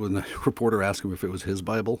when the reporter asked him if it was his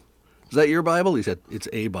Bible? Is that your Bible? He said, it's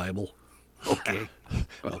a Bible. Okay.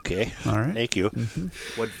 Okay. All right. Thank you.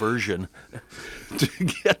 Mm-hmm. What version? To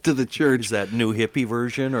get to the church. Is that new hippie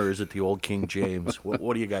version or is it the old King James?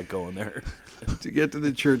 What do you got going there? To get to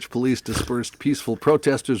the church, police dispersed peaceful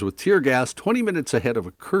protesters with tear gas 20 minutes ahead of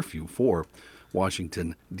a curfew for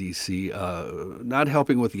Washington, D.C. Not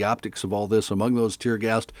helping with the optics of all this, among those tear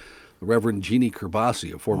gassed, the Reverend Jeannie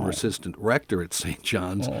Kerbasi, a former assistant rector at St.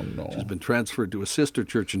 John's. Oh, no. She's been transferred to a sister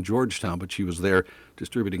church in Georgetown, but she was there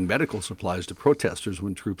distributing medical supplies to protesters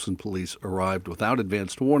when troops and police arrived without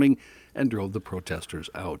advanced warning and drove the protesters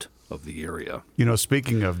out of the area. You know,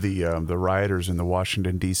 speaking of the rioters in the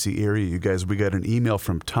Washington, D.C. area, you guys, we got an email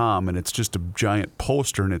from Tom, and it's just a giant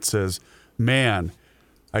poster, and it says, "Man,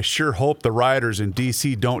 I sure hope the rioters in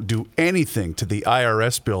D.C. don't do anything to the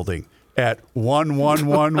IRS building at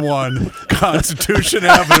 1111 Constitution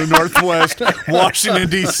Avenue Northwest, Washington,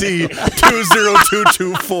 D.C.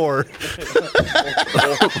 20224.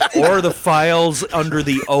 Or the files under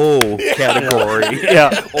the O category. Yeah.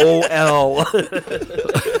 OL.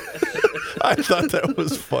 I thought that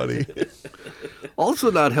was funny.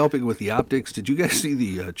 Also not helping with the optics, did you guys see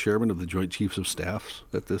the chairman of the Joint Chiefs of Staffs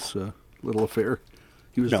at this little affair?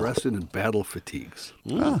 He was dressed in battle fatigues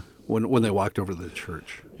when they walked over to the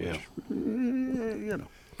church. Yeah. You know.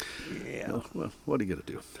 Yeah. Well, what are you going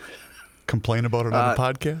to do? Complain about it on the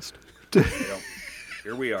podcast?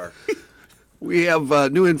 Here we are. We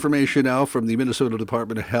have new information now from the Minnesota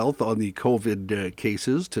Department of Health on the COVID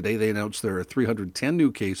cases. Today they announced there are 310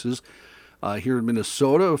 new cases here in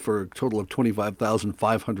Minnesota for a total of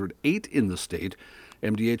 25,508 in the state.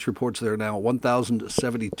 MDH reports there are now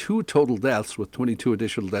 1,072 total deaths, with 22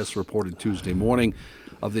 additional deaths reported Tuesday morning.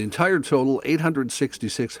 Of the entire total,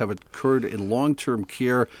 866 have occurred in long-term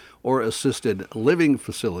care or assisted living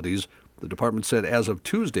facilities. The department said as of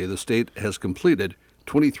Tuesday, the state has completed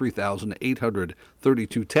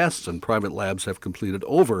 23,832 tests, and private labs have completed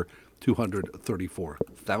over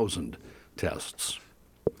 234,000 tests.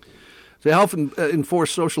 To help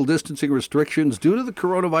enforce social distancing restrictions due to the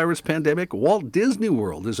coronavirus pandemic, Walt Disney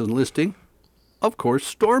World is enlisting, of course,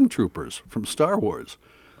 stormtroopers from Star Wars.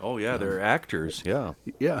 Oh, yeah, they're actors, yeah.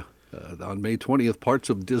 Yeah. On May 20th, parts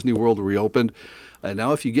of Disney World reopened. And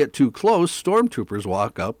now if you get too close, stormtroopers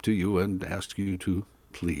walk up to you and ask you to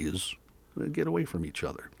please get away from each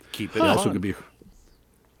other. Keep it It also on. can be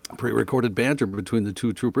pre-recorded banter between the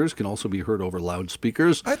two troopers can also be heard over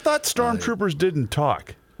loudspeakers. I thought stormtroopers didn't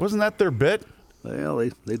talk. Wasn't that their bit? Well, they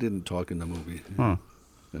didn't talk in the movie.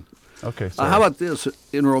 Okay. Sorry. How about this?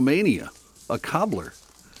 In Romania, a cobbler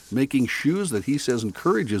making shoes that he says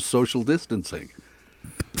encourages social distancing.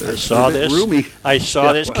 I saw a bit this. roomy. I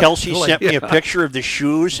saw this. Kelsey Like, sent me a picture of the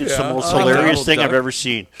shoes. It's the most hilarious Donald thing I've Duck. ever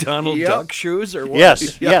seen. Donald Yep. Duck shoes or what?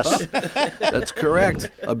 Yes, yes. That's correct.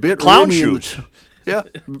 A bit Clown roomy shoes. Yeah,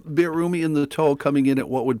 a bit roomy in the toe, coming in at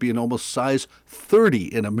what would be an almost size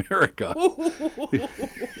 30 in America.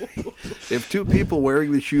 If two people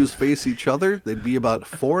wearing the shoes face each other, they'd be about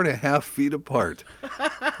 4.5 feet apart.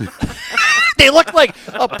 They look like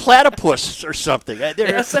a platypus or something.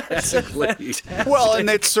 They're- Well, and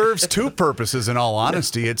it serves two purposes, in all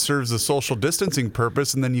honesty. It serves the social distancing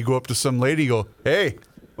purpose, and then you go up to some lady, you go, "Hey,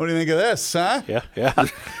 what do you think of this, huh? Yeah, yeah.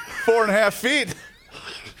 4.5 feet.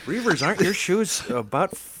 Reavers, aren't your shoes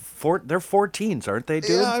about they're 14s, aren't they,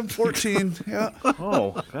 dude? Yeah, I'm 14. Yeah.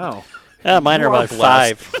 Oh, wow. Mine are You are about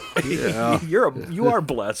blessed. 5. You are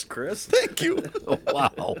blessed, Chris. Thank you.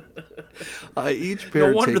 Wow. Each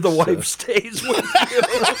pair No wonder the takes, wife stays with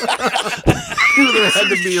there had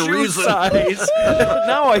to be a shoe reason. size.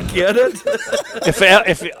 Now I get it. If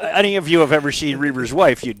any of you have ever seen Reaver's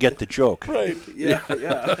wife, you'd get the joke. Right. Yeah,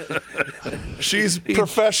 yeah. She's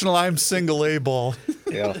professional. I'm single A ball.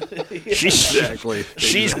 Yeah. She's Exactly.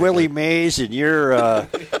 she's Willie Mays, and you're I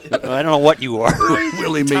don't know what you are.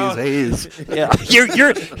 Willie Mays Hayes. Yeah,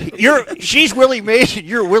 you're she's Willie Mays, and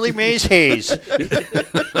you're Willie Mays Hayes.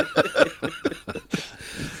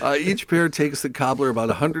 Each pair takes the cobbler about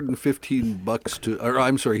 $115 to, or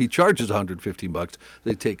I'm sorry, he charges $115.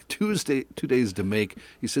 They take 2 days to make.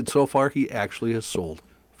 He said so far he actually has sold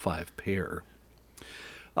 5 pair.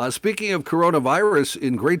 Speaking of coronavirus,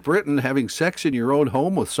 in Great Britain, having sex in your own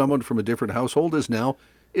home with someone from a different household is now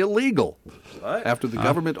illegal after the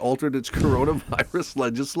government altered its coronavirus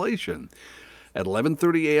legislation. At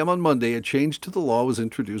 11:30 a.m. on Monday, a change to the law was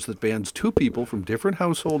introduced that bans 2 people from different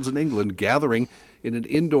households in England gathering in an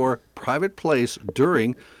indoor private place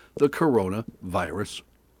during the coronavirus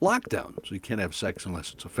lockdown. So you can't have sex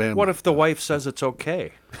unless it's a family. What if the wife says it's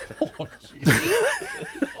okay?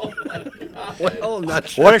 Well, I'm not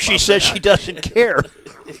sure. What if she says she doesn't care?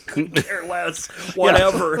 Care less.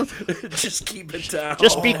 Whatever. Just keep it down.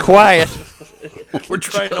 Just be quiet. We're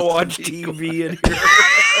trying to watch TV in here.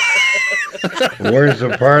 Where's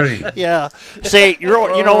the party? Yeah. Say you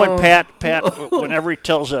know when Pat whenever he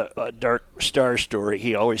tells a Dark Star story,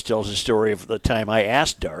 he always tells a story of the time I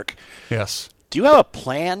asked Dark, Yes. Do you have a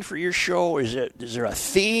plan for your show? Is there a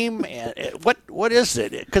theme? And what is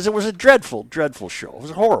it? Because it was a dreadful show. It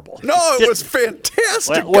was horrible. No, it was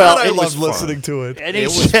fantastic. Well, God, I it was loved listening to it. And he It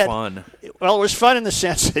was said, fun. Well, it was fun in the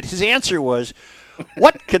sense that his answer was,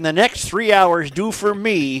 "What can the next 3 hours do for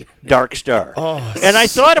me, Dark Star?" And I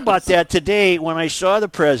thought about that today when I saw the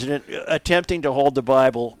president attempting to hold the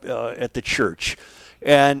Bible at the church,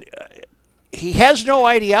 and he has no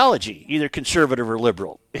ideology, either conservative or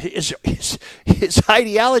liberal. His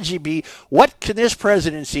ideology be, what can this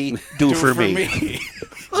presidency do for me?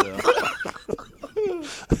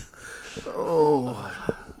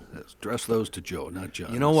 Let's address those to Joe, not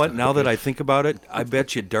John. You know what? Now that I think about it, I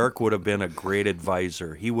bet you Dark would have been a great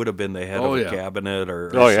advisor. He would have been the head of a cabinet or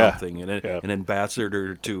something, and an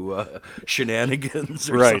ambassador to shenanigans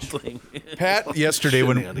or something. Pat, yesterday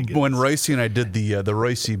when Royce and I did the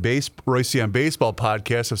Royce on Baseball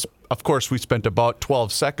podcast, of course we spent about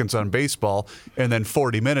 12 seconds on baseball and then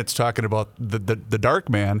 40 minutes talking about the Dark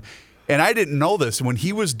Man. And I didn't know this. When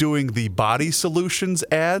he was doing the Body Solutions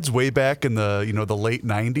ads way back in the late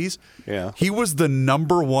 90s, he was the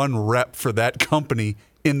 #1 rep for that company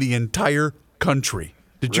in the entire country.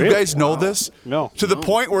 Did you guys know this? No. To the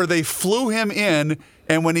point where they flew him in,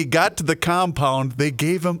 and when he got to the compound, they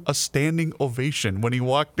gave him a standing ovation when he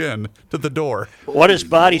walked in to the door. What is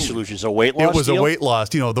Body Solutions? A weight loss It was deal? a weight loss.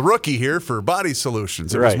 The rookie here for Body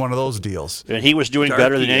Solutions. It was one of those deals. And he was doing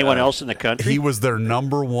better than anyone else in the country? He was their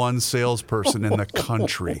 #1 salesperson in the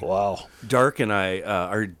country. Wow. Dark had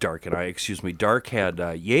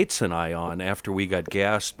Yates and I on after we got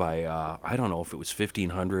gassed by, I don't know if it was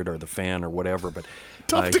 1500 or the Fan or whatever, but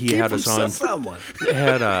he had us on.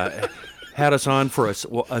 Had us on for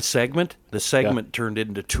a segment. The segment turned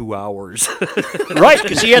into 2 hours. Right,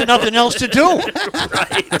 because he had nothing else to do.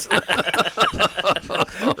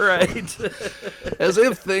 Right. As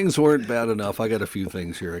if things weren't bad enough, I got a few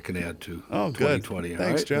things here I can add to Oh, good. 2020. Thanks,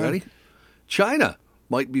 all right, John. Ready? China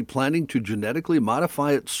might be planning to genetically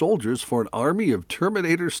modify its soldiers for an army of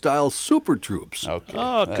Terminator-style super troops. Okay.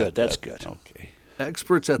 Oh, good. That's good. Okay.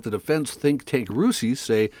 Experts at the defense think tank RUSI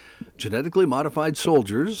say genetically modified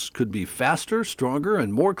soldiers could be faster, stronger,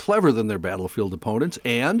 and more clever than their battlefield opponents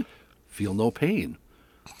and feel no pain.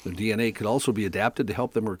 Their DNA could also be adapted to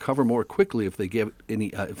help them recover more quickly if they get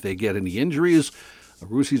any injuries.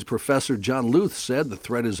 RUSI's Professor John Luth said the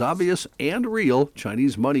threat is obvious and real.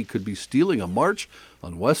 Chinese money could be stealing a march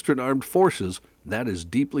on Western armed forces. That is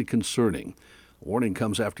deeply concerning. A warning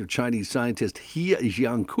comes after Chinese scientist He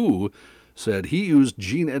Jiankui said he used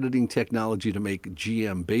gene editing technology to make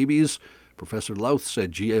GM babies. Professor Louth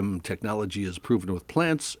said GM technology is proven with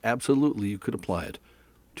plants. Absolutely, you could apply it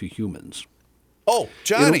to humans. Oh,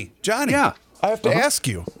 Johnny. Yeah. I have to ask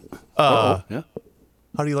you. Yeah.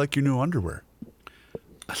 How do you like your new underwear?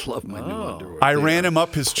 I love my new underwear. I ran him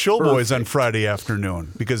up his Chill Boys on Friday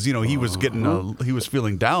afternoon because he was getting he was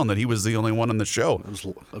feeling down that he was the only one on the show. I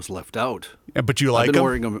was left out. But you like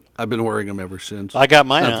him? I've been wearing them ever since. I got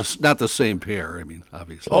mine on. Not the same pair. I mean,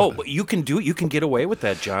 obviously. Oh, but you can get away with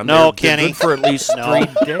that, John. No, They're Kenny. good for at least No.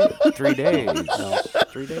 3 days. No.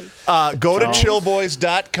 3 days. Go to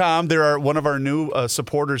chillboys.com. They're one of our new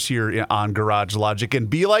supporters here on Garage Logic. And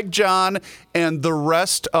be like John and the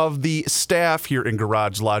rest of the staff here in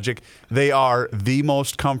Garage Logic. They are the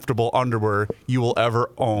most comfortable underwear you will ever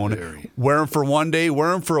own. Wear them for one day,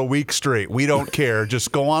 wear them for a week straight. We don't care.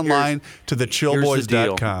 Just go online to the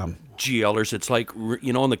chillboys.com. GLers, it's like,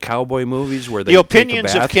 in the cowboy movies where they The take a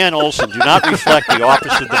opinions bath. of Ken Olson do not reflect the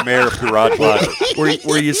office of the mayor of Garage Logic.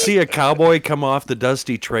 where you see a cowboy come off the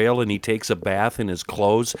dusty trail and he takes a bath in his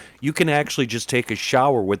clothes. You can actually just take a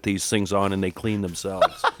shower with these things on and they clean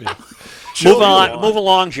themselves. Move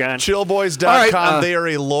along, John. Chillboys.com. All right, they are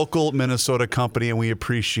a local Minnesota company, and we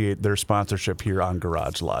appreciate their sponsorship here on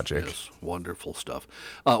Garage Logic. Yes, wonderful stuff.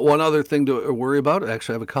 One other thing to worry about,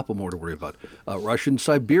 actually I have a couple more to worry about. Russian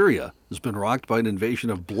Siberia has been rocked by an invasion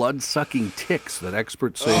of blood-sucking ticks that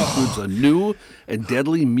experts say includes a new and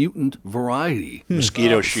deadly mutant variety.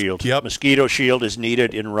 Mosquito Shield. Yep. Mosquito Shield is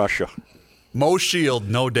needed in Russia. Mo Shield,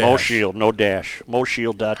 no dash. Mo Shield, no dash.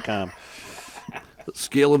 MoShield.com. The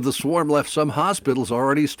scale of the swarm left some hospitals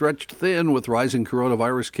already stretched thin with rising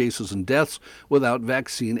coronavirus cases and deaths without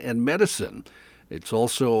vaccine and medicine. It's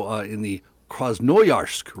also in the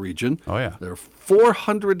Krasnoyarsk region. Oh, yeah. There are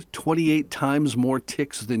 428 times more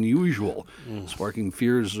ticks than usual, sparking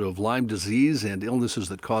fears of Lyme disease and illnesses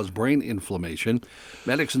that cause brain inflammation.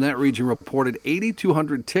 Medics in that region reported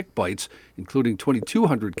 8,200 tick bites, including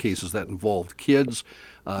 2,200 cases that involved kids.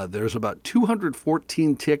 There's about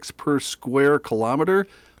 214 ticks per square kilometer.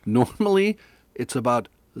 Normally, it's about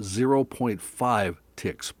 0.5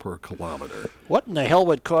 ticks per kilometer. What in the hell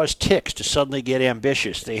would cause ticks to suddenly get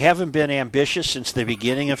ambitious? They haven't been ambitious since the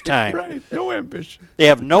beginning of time. Right. No ambition. They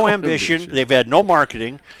have no ambition. They've had no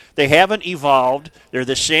marketing. They haven't evolved. They're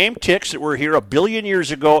the same ticks that were here 1 billion years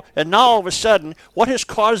ago. And now, all of a sudden, what has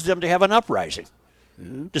caused them to have an uprising?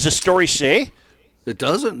 Does the story say? It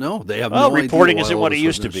doesn't. No, they have Well, no reporting idea isn't why what all of it a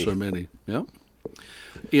used to sudden be. there's So many.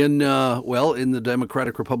 Yeah. In the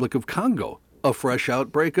Democratic Republic of Congo, a fresh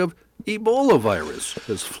outbreak of Ebola virus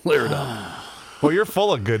has flared up. Well, you're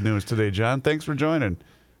full of good news today, John. Thanks for joining.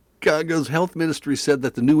 Congo's health ministry said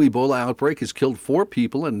that the new Ebola outbreak has killed 4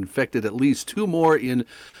 people and infected at least 2 more in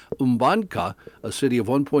Umbanka, a city of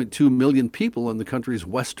 1.2 million people on the country's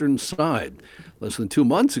western side. Less than 2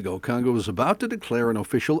 months ago, Congo was about to declare an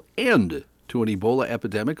official end to an Ebola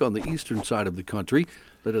epidemic on the eastern side of the country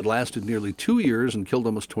that had lasted nearly 2 years and killed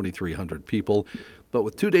almost 2,300 people. But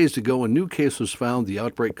with 2 days to go, a new case was found. The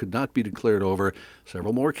outbreak could not be declared over.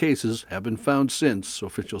 Several more cases have been found since, so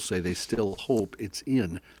officials say they still hope it's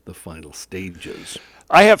in the final stages.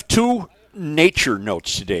 I have 2 nature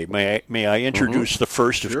notes today. May I introduce the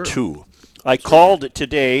first of Sure. 2? I called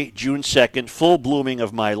today, June 2nd, full blooming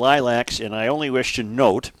of my lilacs, and I only wish to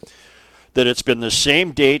note that it's been the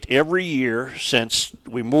same date every year since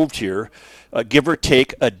we moved here, give or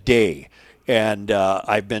take a day. And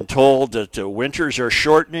I've been told that winters are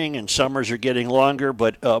shortening and summers are getting longer,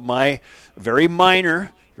 but my very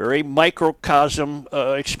minor, very microcosm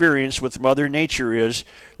experience with Mother Nature is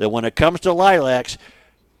that when it comes to lilacs,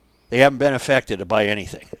 they haven't been affected by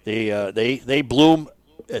anything. They bloom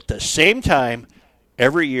at the same time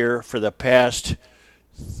every year for the past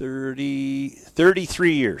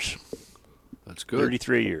 33 years. That's good.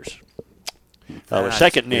 33 years. A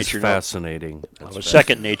second nature note. Fascinating. A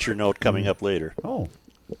second nature note coming up later. Oh.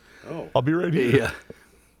 I'll be right here. Yeah.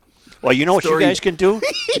 Well, you know what you Story- guys can do?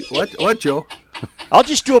 What, Joe? I'll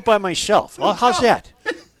just do it by myself. Well, how's that?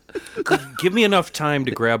 Give me enough time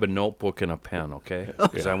to grab a notebook and a pen, okay?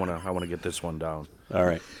 Because I want to get this one down. All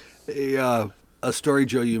right. A story,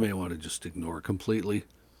 Joe, you may want to just ignore completely.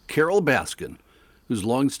 Carol Baskin, whose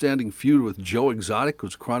long-standing feud with Joe Exotic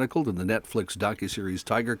was chronicled in the Netflix docuseries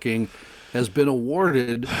Tiger King, has been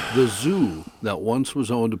awarded the zoo that once was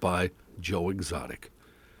owned by Joe Exotic.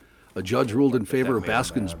 A judge ruled in favor of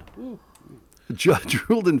Baskin's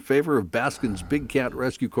Big Cat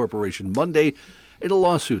Rescue Corporation Monday in a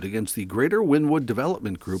lawsuit against the Greater Wynwood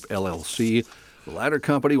Development Group, LLC. The latter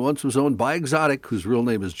company once was owned by Exotic, whose real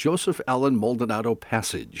name is Joseph Allen Maldonado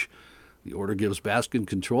Passage. The order gives Baskin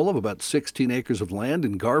control of about 16 acres of land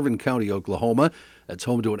in Garvin County, Oklahoma. That's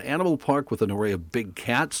home to an animal park with an array of big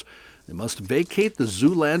cats. They must vacate the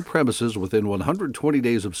zoo land premises within 120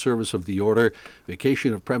 days of service of the order.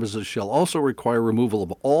 Vacation of premises shall also require removal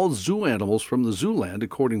of all zoo animals from the zoo land,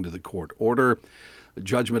 according to the court order. The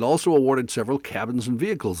judgment also awarded several cabins and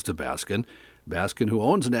vehicles to Baskin. Baskin, who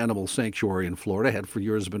owns an animal sanctuary in Florida, had for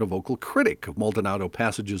years been a vocal critic of Maldonado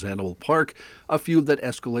Passage's Animal Park, a feud that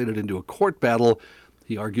escalated into a court battle.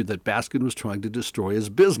 He argued that Baskin was trying to destroy his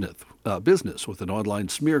business with an online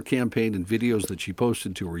smear campaign and videos that she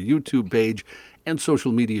posted to her YouTube page and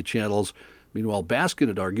social media channels. Meanwhile, Baskin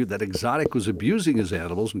had argued that Exotic was abusing his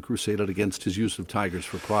animals and crusaded against his use of tigers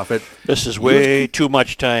for profit. This is way too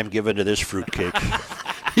much time given to this fruitcake.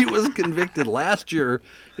 He was convicted last year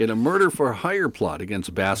in a murder-for-hire plot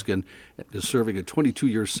against Baskin and is serving a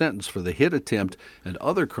 22-year sentence for the hit attempt and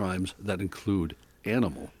other crimes that include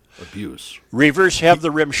animal abuse. Reavers, have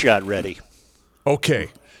the rim shot ready. Okay.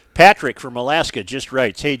 Patrick from Alaska just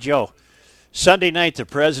writes, "Hey, Joe, Sunday night the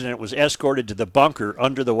president was escorted to the bunker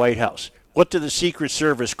under the White House. What did the Secret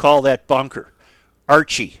Service call that bunker?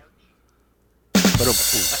 Archie."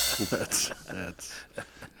 That's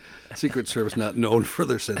Secret Service not known for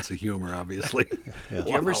their sense of humor, obviously. You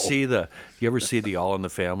ever see the All in the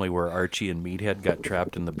Family where Archie and Meathead got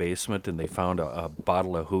trapped in the basement and they found a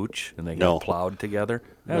bottle of hooch and they got No. plowed together?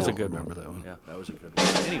 That was a good remember one. that one. Yeah, that was a good one.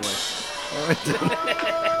 Anyway,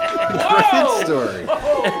 Great story.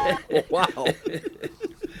 Wow.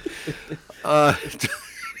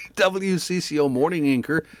 WCCO morning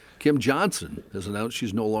anchor Kim Johnson has announced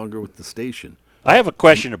she's no longer with the station. I have a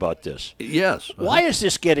question about this. Yes. Why is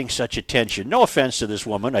this getting such attention? No offense to this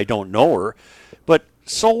woman. I don't know her. But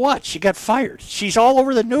so what? She got fired. She's all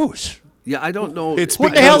over the news. Yeah, I don't know. It's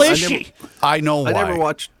What the hell is she? I know why. I never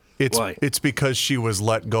watched. It's why? it's because she was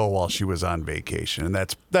let go while she was on vacation, and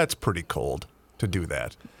that's pretty cold to do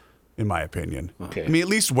that, in my opinion. Okay. I mean, at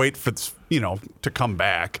least wait for to come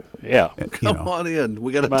back. Yeah. Come on in.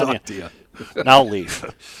 We got to Come on talk in. to you. Now leave.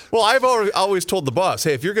 Well, I've always told the boss,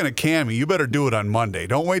 hey, if you're going to cam me, you better do it on Monday.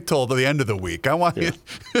 Don't wait till the end of the week. I want you.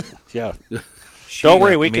 Yeah. Don't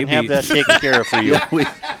worry, we can have that taken care of for you.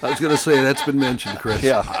 I was going to say that's been mentioned, Chris.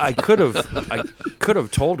 Yeah. I could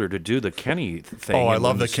have told her to do the Kenny thing. Oh, I and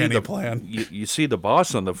love when the you see Kenny plan. You see the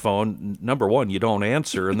boss on the phone. Number one, you don't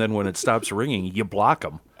answer, and then when it stops ringing, you block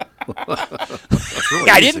him.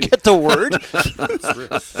 I didn't get the word.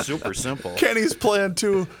 It's super simple. Kenny's plan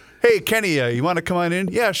too. Hey, Kenny, you want to come on in?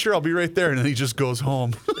 Yeah, sure, I'll be right there. And then he just goes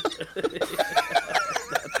home.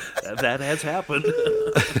 That has happened.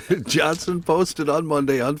 Johnson posted on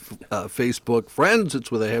Monday on Facebook, "Friends, it's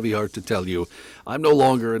with a heavy heart to tell you I'm no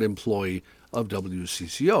longer an employee of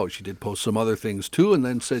WCCO." She did post some other things too, and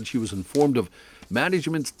then said she was informed of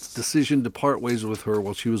management's decision to part ways with her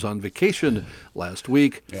while she was on vacation last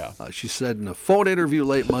week. Yeah. She said in a phone interview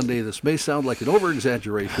late Monday, "This may sound like an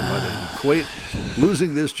over-exaggeration, but I equate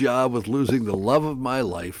losing this job with losing the love of my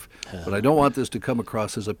life, but I don't want this to come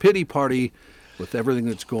across as a pity party. With everything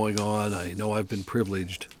that's going on, I know I've been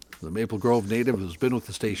privileged." The Maple Grove native has been with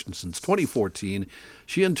the station since 2014.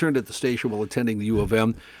 She interned at the station while attending the U of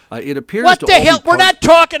M. It appears What to the all be hell? We're part- not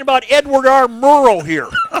talking about Edward R. Murrow here.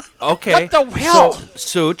 Okay. What the hell? So,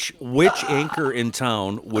 Such, which anchor in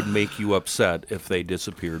town would make you upset if they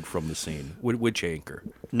disappeared from the scene? Which anchor?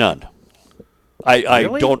 None. I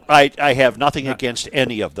Really? don't. I have nothing against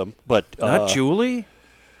any of them, but Not Julie?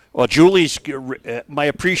 well, Julie's. My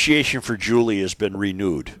appreciation for Julie has been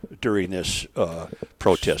renewed during this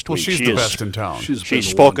protest Well, week. she's She the is- best in town. She's She's been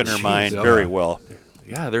spoken her wonderful. mind Yeah. very well.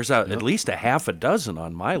 Yeah, there's at least a half a dozen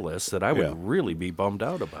on my list that I would Yeah. really be bummed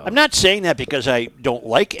out about. I'm not saying that because I don't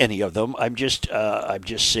like any of them. I'm just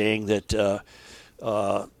saying that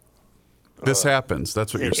This happens.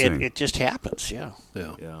 That's what you're saying. it just happens. Yeah.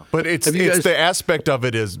 Yeah. Yeah. But it's Have you guys- the aspect of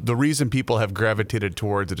it is the reason people have gravitated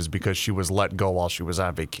towards it is because she was let go while she was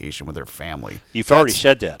on vacation with her family. You've already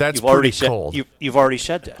said that. That's you've already pretty said, cold. You've already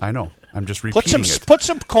said that. I know. I'm just Put repeating some it. put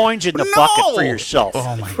some coins in the bucket for yourself.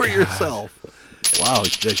 Oh my For God. yourself. Wow.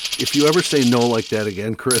 If you ever say no like that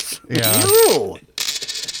again, Chris. Yeah. No.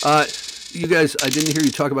 You guys, I didn't hear you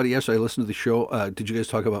talk about it yesterday. I listened to the show. Did you guys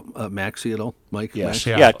talk about Maxie at all, Mike? Yes. Maxie?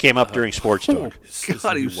 Yeah. It came up during sports talk.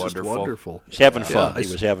 God, he was just Wonderful. wonderful. He's having fun. Yeah,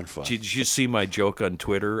 He was having fun. Did you see my joke on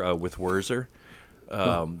Twitter with Werzer?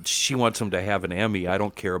 She wants him to have an Emmy. I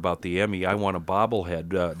don't care about the Emmy. I want a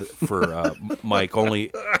bobblehead for Mike.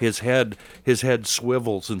 Only his head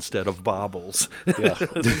swivels instead of bobbles.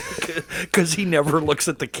 Because he never looks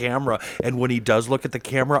at the camera, and when he does look at the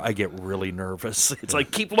camera, I get really nervous. It's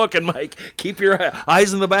like, keep looking, Mike. Keep your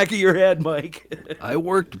eyes in the back of your head, Mike. I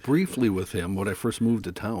worked briefly with him when I first moved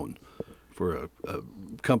to town for a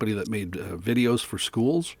company that made videos for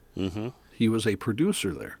schools. Mm-hmm. He was a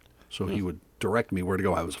producer there, so he would direct me where to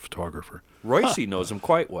go. I was a photographer. Royce knows him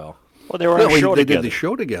quite well. Well, they were on a show they together. did the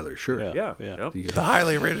show together, sure. Yeah. Yeah. Yep. The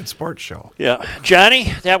highly rated sports show. Yeah,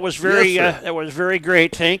 Johnny, that was very Yes, sir. that was very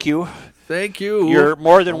great. Thank you. Thank you. You're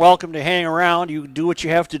more than welcome to hang around. You do what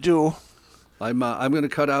you have to do. I'm going to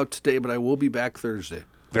cut out today, but I will be back Thursday.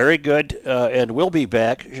 Very good, and we'll be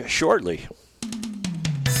back shortly.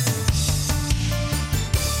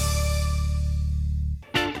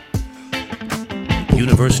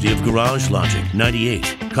 University of Garage Logic,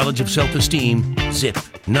 98. College of Self-Esteem, zip,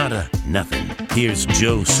 nada, nothing. Here's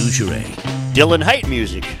Joe Souchere. Dylan Height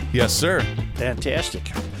music, Yes, sir. fantastic.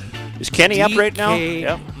 Is Kenny up right now?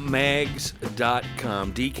 Yep.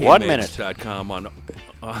 DKMags.com. One minute. DKMags.com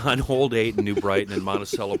on Hold 8 in New Brighton and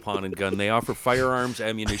Monticello Pawn and Gun. They offer firearms,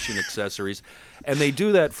 ammunition, accessories, and they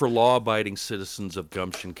do that for law-abiding citizens of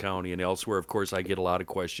Gumption County and elsewhere. Of course, I get a lot of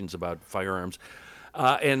questions about firearms.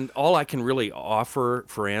 And all I can really offer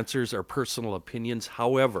for answers are personal opinions.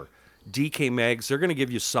 However, DK Mags, they're going to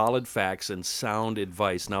give you solid facts and sound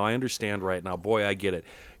advice. Now, I understand right now, boy, I get it.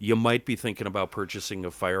 You might be thinking about purchasing a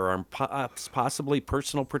firearm, possibly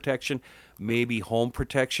personal protection, maybe home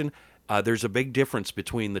protection. There's a big difference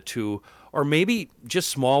between the two. Or maybe just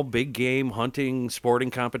small, big game, hunting, sporting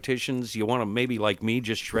competitions. You want to maybe, like me,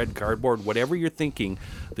 just shred cardboard. Whatever you're thinking,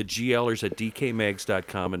 the GLers at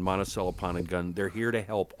DKMags.com and Monticello Pawn and Gun, they're here to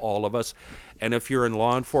help all of us. And if you're in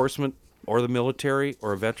law enforcement or the military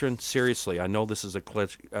or a veteran, seriously, I know this is a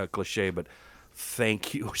cliche, but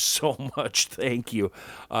thank you so much. Thank you.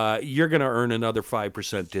 You're going to earn another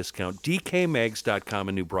 5% discount. DKMags.com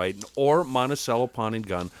in New Brighton or Monticello Pawn and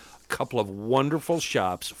Gun. Couple of wonderful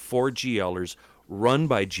shops for GLers, run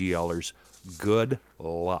by GLers. Good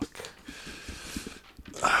luck.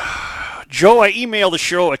 Joe, I email the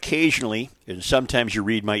show occasionally, and sometimes you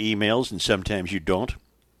read my emails and sometimes you don't.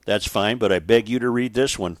 That's fine, but I beg you to read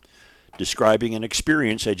this one, describing an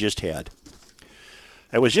experience I just had.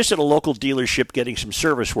 I was just at a local dealership getting some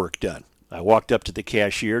service work done. I walked up to the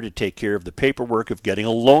cashier to take care of the paperwork of getting a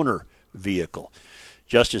loaner vehicle.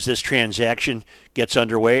 Just as this transaction gets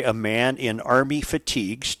underway, a man in Army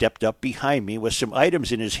fatigue stepped up behind me with some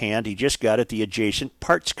items in his hand he just got at the adjacent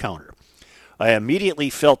parts counter. I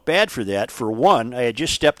immediately felt bad for that. For one, I had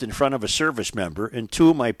just stepped in front of a service member, and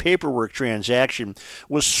two, my paperwork transaction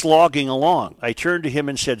was slogging along. I turned to him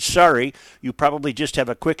and said, "Sorry, you probably just have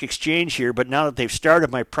a quick exchange here, but now that they've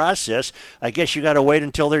started my process, I guess you got to wait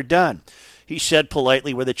until they're done." He said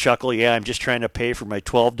politely with a chuckle, "Yeah, I'm just trying to pay for my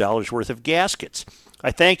 $12 worth of gaskets." I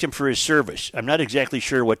thanked him for his service. I'm not exactly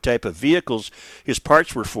sure what type of vehicles his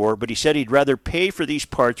parts were for, but he said he'd rather pay for these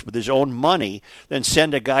parts with his own money than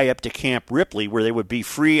send a guy up to Camp Ripley where they would be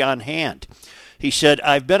free on hand. He said,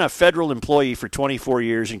 "I've been a federal employee for 24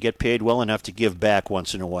 years and get paid well enough to give back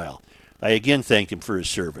once in a while." I again thanked him for his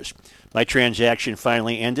service. My transaction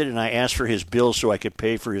finally ended, and I asked for his bill so I could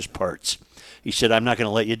pay for his parts. He said, "I'm not going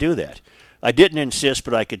to let you do that." I didn't insist,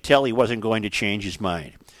 but I could tell he wasn't going to change his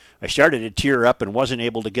mind. I started to tear up and wasn't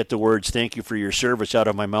able to get the words "thank you for your service" out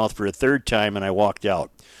of my mouth for a third time, and I walked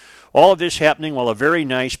out. All of this happening while a very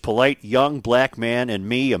nice, polite, young black man and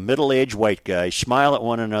me, a middle-aged white guy, smile at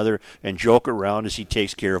one another and joke around as he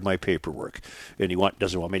takes care of my paperwork. And he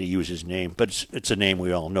doesn't want me to use his name, but it's a name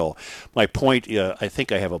we all know. My point, I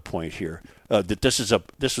think I have a point here, that this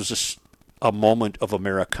was a moment of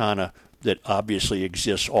Americana that obviously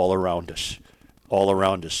exists all around us.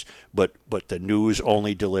 But the news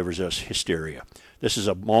only delivers us hysteria. This is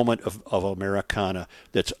a moment of Americana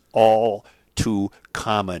that's all too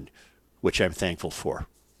common, which I'm thankful for.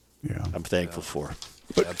 Yeah. I'm thankful for.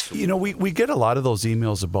 But, we get a lot of those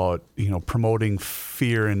emails about, promoting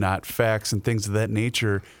fear and not facts and things of that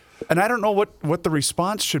nature. And I don't know what the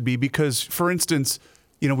response should be because, for instance,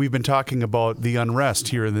 we've been talking about the unrest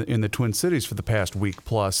here in the Twin Cities for the past week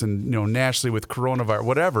plus and, nationally with coronavirus,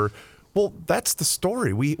 whatever. Well, that's the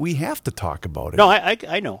story. We have to talk about it. No,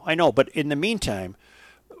 I know. But in the meantime,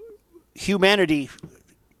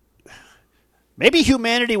 maybe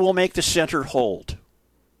humanity will make the center hold.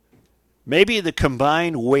 Maybe the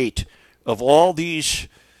combined weight of all these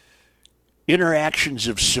interactions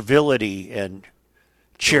of civility and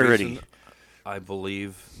charity. I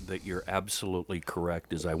believe that you're absolutely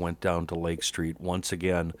correct. As I went down to Lake Street once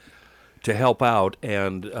again to help out,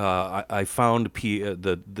 and I found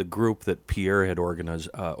the group that Pierre had organized.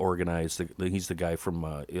 He's the guy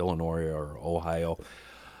from Illinois or Ohio,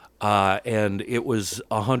 and it was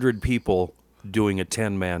 100 people doing a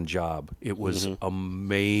 10-man job. It was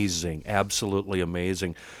amazing, absolutely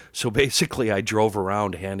amazing. So basically, I drove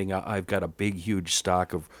around handing out. I've got a big, huge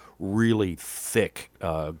stock of really thick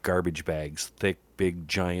garbage bags, big,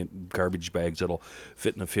 giant garbage bags that'll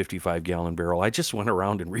fit in a 55-gallon barrel. I just went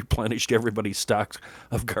around and replenished everybody's stocks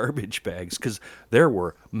of garbage bags because there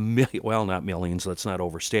were, not millions, let's not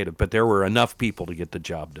overstate it, but there were enough people to get the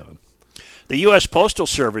job done. The U.S. Postal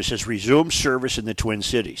Service has resumed service in the Twin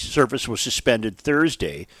Cities. Service was suspended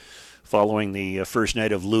Thursday following the first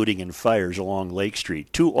night of looting and fires along Lake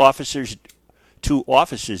Street. Two offices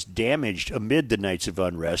damaged amid the nights of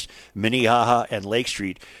unrest. Minnehaha and Lake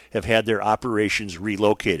Street have had their operations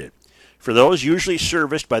relocated. For those usually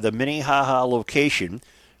serviced by the Minnehaha location,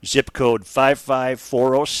 zip code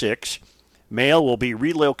 55406, mail will be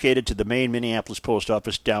relocated to the main Minneapolis Post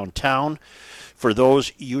Office downtown. For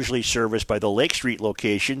those usually serviced by the Lake Street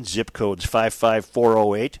location, zip codes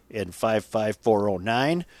 55408 and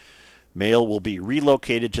 55409, mail will be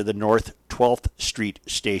relocated to the North 12th Street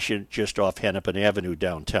station just off Hennepin Avenue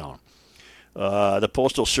downtown. The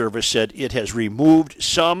Postal Service said it has removed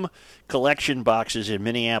some collection boxes in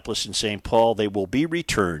Minneapolis and St. Paul. They will be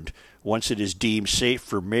returned once it is deemed safe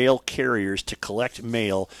for mail carriers to collect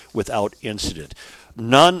mail without incident.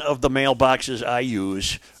 None of the mailboxes I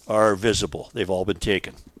use are visible. They've all been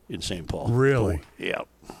taken in St. Paul. Really? Yeah.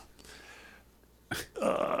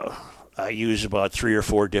 I use about 3 or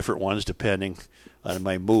 4 different ones depending on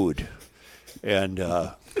my mood. And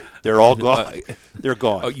they're all gone. They're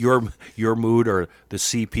gone. Your mood or the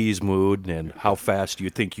CP's mood and how fast do you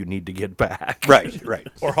think you need to get back? Right.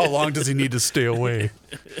 Or how long does he need to stay away?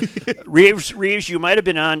 Reeves, you might have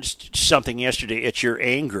been on something yesterday. It's your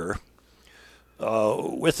anger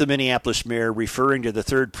with the Minneapolis mayor referring to the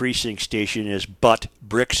 3rd Precinct station as "but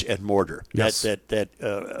bricks and mortar." Yes.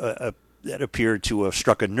 That appeared to have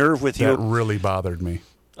struck a nerve with you. That really bothered me.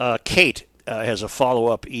 Kate has a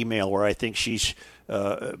follow-up email where I think she's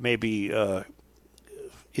maybe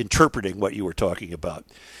interpreting what you were talking about.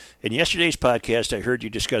 In yesterday's podcast, I heard you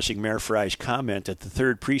discussing Mayor Fry's comment that the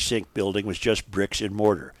 3rd Precinct building was just bricks and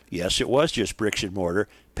mortar. Yes, it was just bricks and mortar,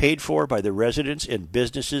 paid for by the residents and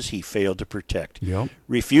businesses he failed to protect. Yep.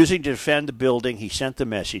 Refusing to defend the building, he sent the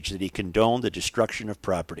message that he condoned the destruction of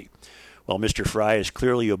property. While Mr. Fry is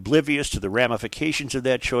clearly oblivious to the ramifications of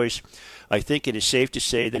that choice, I think it is safe to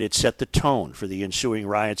say that it set the tone for the ensuing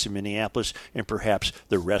riots in Minneapolis and perhaps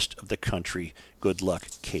the rest of the country. Good luck,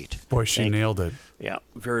 Kate. Boy, she nailed it. Yeah.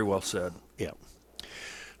 Very well said. Yeah.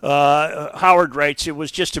 Howard writes, it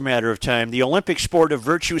was just a matter of time. The Olympic sport of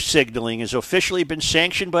virtue signaling has officially been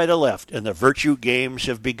sanctioned by the left, and the virtue games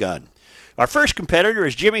have begun. Our first competitor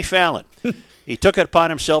is Jimmy Fallon. He took it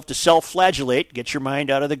upon himself to self-flagellate, get your mind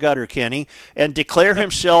out of the gutter, Kenny, and declare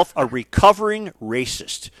himself a recovering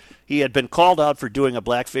racist. He had been called out for doing a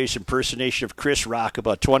blackface impersonation of Chris Rock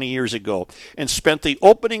about 20 years ago and spent the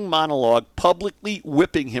opening monologue publicly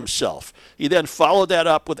whipping himself. He then followed that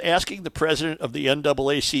up with asking the president of the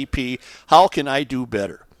NAACP, how can I do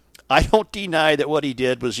better? I don't deny that what he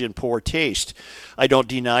did was in poor taste. I don't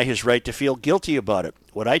deny his right to feel guilty about it.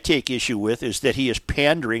 What I take issue with is that he is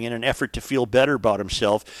pandering in an effort to feel better about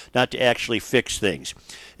himself, not to actually fix things.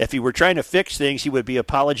 If he were trying to fix things, he would be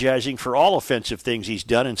apologizing for all offensive things he's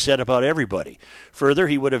done and said about everybody. Further,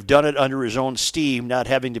 he would have done it under his own steam, not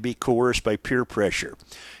having to be coerced by peer pressure.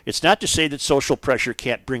 It's not to say that social pressure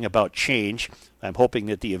can't bring about change. I'm hoping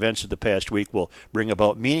that the events of the past week will bring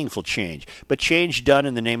about meaningful change. But change done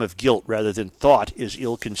in the name of guilt rather than thought is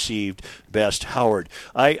ill-conceived. Best, Howard.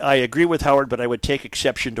 I agree with Howard, but I would take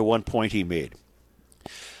exception to one point he made.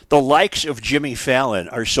 The likes of Jimmy Fallon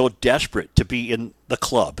are so desperate to be in the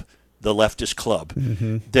club, the leftist club,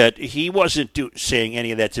 that he wasn't saying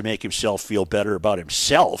any of that to make himself feel better about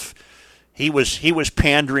himself. He was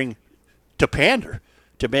pandering to pander,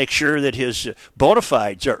 to make sure that his bona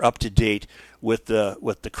fides are up to date with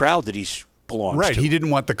the crowd that he's belongs Right. to. He didn't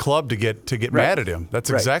want the club to get mad at him.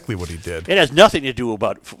 That's Right. exactly what he did. It has nothing to do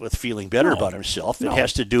with feeling better about himself. It No.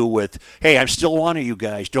 has to do with, hey, I'm still one of you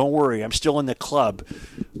guys. Don't worry. I'm still in the club.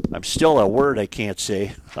 I'm still a word I can't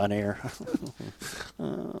say on air.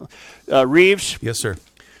 Reeves, Yes, sir.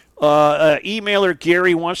 emailer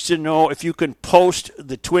Gary wants to know if you can post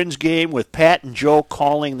the Twins game with Pat and Joe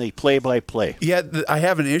calling the play-by-play. Yeah, I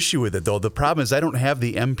have an issue with it, though. The problem is I don't have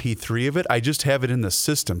the MP3 of it. I just have it in the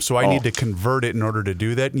system, so I need to convert it in order to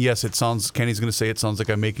do that. And yes, it sounds, Kenny's going to say it sounds like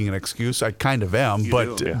I'm making an excuse. I kind of am,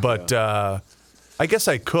 but I guess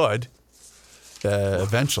I could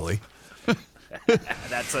eventually.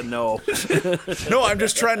 That's a no. No, I'm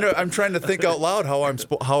just trying to think out loud how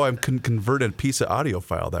I can convert a piece of audio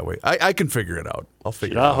file that way. I can figure it out. I'll You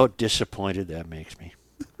figure know it out. how disappointed that makes me?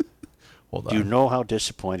 Hold Do you on. know how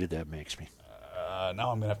disappointed that makes me?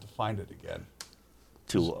 Now I'm gonna have to find it again.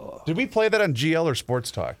 To Did we play that on GL or Sports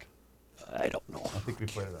Talk? I don't know. I think we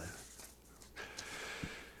played it on.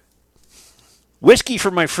 Whiskey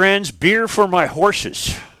for my friends, beer for my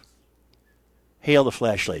horses. Hail the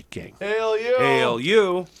Flashlight King. Hail you! Hail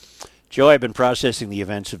you. Joe, I've been processing the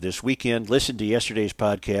events of this weekend, listened to yesterday's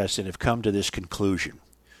podcast, and have come to this conclusion.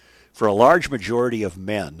 For a large majority of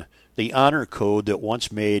men, the honor code that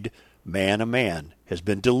once made man a man has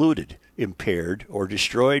been diluted, impaired, or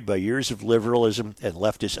destroyed by years of liberalism and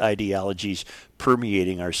leftist ideologies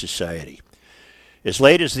permeating our society. As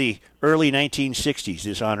late as the early 1960s,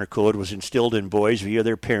 this honor code was instilled in boys via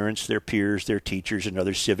their parents, their peers, their teachers, and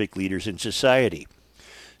other civic leaders in society.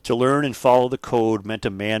 To learn and follow the code meant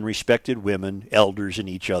a man respected women, elders, and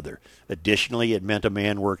each other. Additionally, it meant a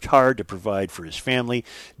man worked hard to provide for his family,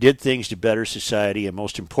 did things to better society, and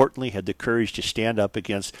most importantly, had the courage to stand up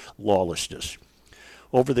against lawlessness.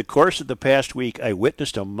 Over the course of the past week, I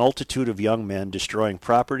witnessed a multitude of young men destroying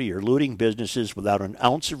property or looting businesses without an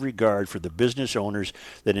ounce of regard for the business owners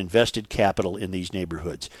that invested capital in these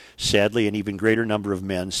neighborhoods. Sadly, an even greater number of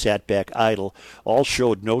men sat back idle. All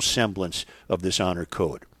showed no semblance of this honor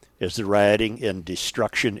code. As the rioting and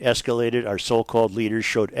destruction escalated, our so-called leaders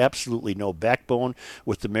showed absolutely no backbone,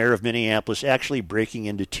 with the mayor of Minneapolis actually breaking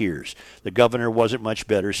into tears. The governor wasn't much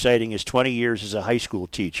better, citing his 20 years as a high school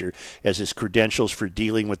teacher as his credentials for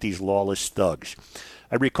dealing with these lawless thugs.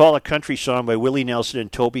 I recall a country song by Willie Nelson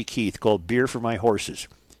and Toby Keith called Beer for My Horses,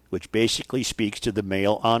 which basically speaks to the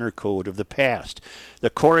male honor code of the past.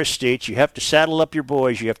 The chorus states, you have to saddle up your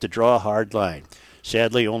boys, you have to draw a hard line.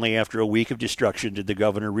 Sadly, only after a week of destruction did the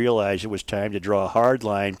governor realize it was time to draw a hard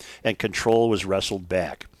line and control was wrestled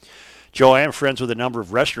back. Joe, I am friends with a number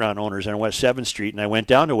of restaurant owners on West 7th Street, and I went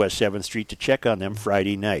down to West 7th Street to check on them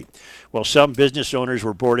Friday night. While some business owners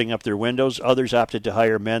were boarding up their windows, others opted to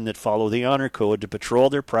hire men that follow the honor code to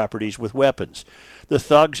patrol their properties with weapons. The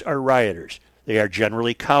thugs are rioters. They are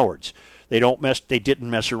generally cowards. They didn't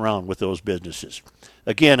mess around with those businesses.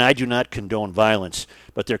 Again, I do not condone violence,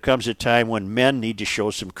 but there comes a time when men need to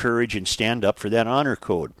show some courage and stand up for that honor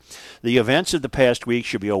code. The events of the past week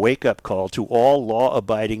should be a wake-up call to all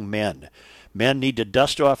law-abiding men. Men need to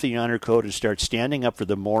dust off the honor code and start standing up for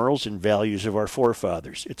the morals and values of our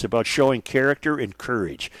forefathers. It's about showing character and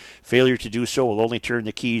courage. Failure to do so will only turn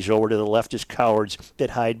the keys over to the leftist cowards that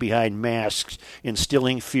hide behind masks,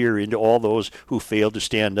 instilling fear into all those who fail to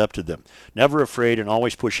stand up to them. Never afraid and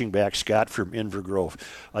always pushing back. Scott from Invergrove.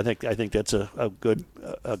 I think that's a good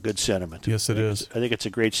sentiment. Yes, it is. I think it's a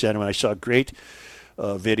great sentiment. I saw a great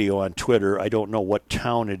video on Twitter. I don't know what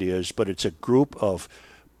town it is, but it's a group of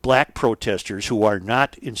black protesters who are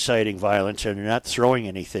not inciting violence and are not throwing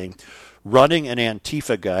anything, running an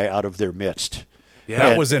Antifa guy out of their midst. Yeah,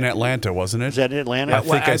 that was in Atlanta, wasn't it? Is that in Atlanta? I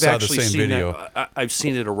think I saw the same seen video. I've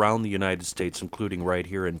seen it around the United States, including right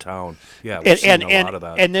here in town. Yeah, we've seen a lot of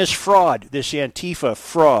that. And this fraud, this Antifa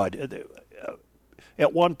fraud,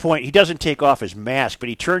 at one point he doesn't take off his mask, but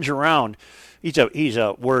he turns around. He's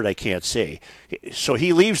a word I can't say. So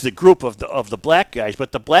he leaves the group of the black guys,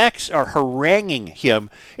 but the blacks are haranguing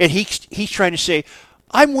him, and he's trying to say,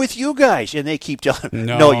 "I'm with you guys," and they keep telling him,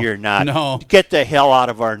 "No, you're not. No. Get the hell out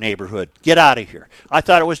of our neighborhood. Get out of here." I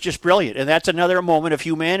thought it was just brilliant, and that's another moment of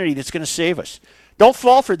humanity that's going to save us. Don't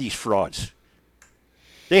fall for these frauds.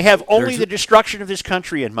 They have only the destruction of this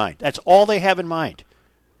country in mind. That's all they have in mind.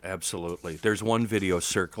 Absolutely. There's one video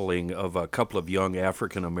circling of a couple of young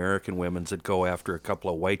African-American women that go after a couple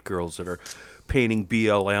of white girls that are painting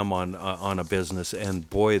BLM on a business, and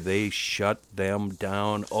boy, they shut them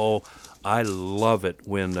down. Oh, I love it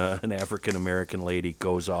when an African-American lady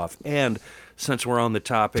goes off. And since we're on the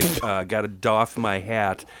topic, got to doff my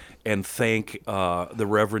hat and thank the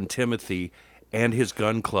Reverend Timothy and his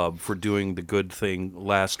gun club for doing the good thing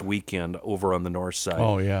last weekend over on the north side.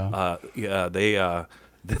 Oh, yeah.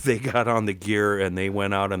 They got on the gear and they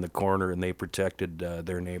went out in the corner and they protected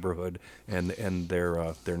their neighborhood and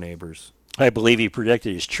their neighbors. I believe he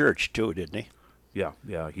protected his church too, didn't he? Yeah.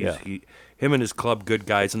 Him and his club, good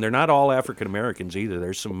guys, and they're not all African Americans either.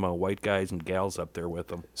 There's some white guys and gals up there with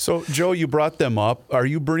them. So, Joe, you brought them up. Are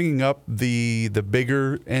you bringing up the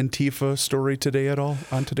bigger Antifa story today at all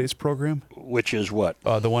on today's program? Which is what?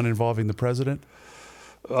 The one involving the president?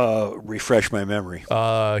 Refresh my memory.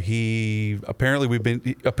 He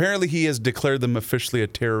has declared them officially a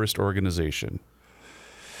terrorist organization.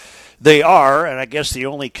 They are, and I guess the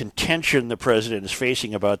only contention the president is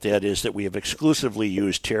facing about that is that we have exclusively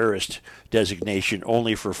used terrorist designation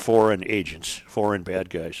only for foreign agents, foreign bad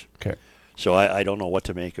guys. Okay. So I don't know what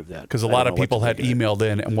to make of that. Because a lot of people had emailed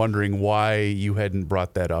in and wondering why you hadn't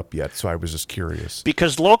brought that up yet, so I was just curious.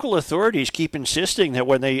 Because local authorities keep insisting that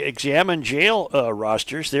when they examine jail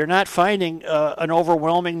rosters, they're not finding an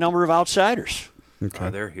overwhelming number of outsiders. Okay.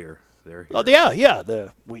 They're here. They're here. Oh, yeah.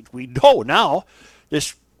 We know now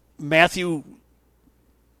this Matthew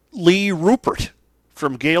Lee Rupert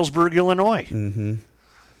from Galesburg, Illinois. Mm-hmm.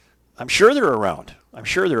 I'm sure they're around.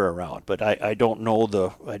 But I don't know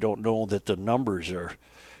that the numbers are.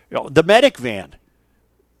 The medic van.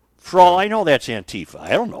 For all I know, that's Antifa.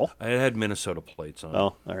 I don't know. It had Minnesota plates on it.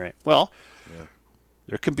 Oh, all right. Well,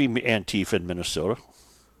 there can be Antifa in Minnesota.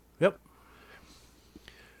 Yep.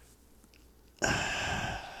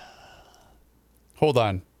 Hold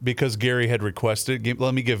on, because Gary had requested.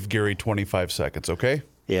 Let me give Gary 25 seconds, okay?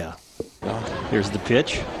 Yeah. Here's the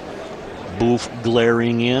pitch. Boof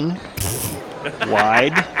glaring in.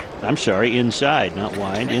 Wide. I'm sorry, inside, not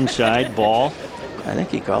wide. Inside, ball. I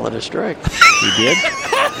think he called it a strike. He did?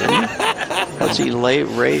 What's he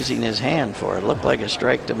raising his hand for? It looked like a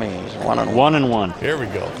strike to me. He's 1-1. 1-1. Here we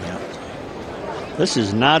go. This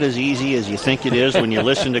is not as easy as you think it is when you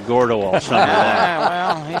listen to Gordo all summer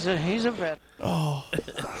long. Well, he's a vet. Oh,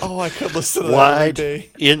 I could listen to that every Wide, day.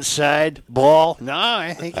 inside, ball. No,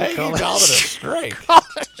 I think He he called called it it a strike.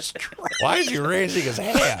 strike. Why is he raising his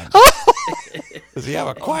hand? Does he have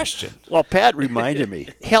a question? Well, Pat reminded me.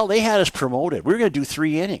 Hell, they had us promoted. We were going to do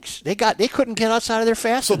 3 innings. They couldn't get outside of there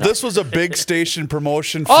fast So enough. this was a big station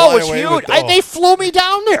promotion. Oh, it's fly away huge. with- They flew me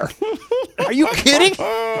down there. Are you kidding?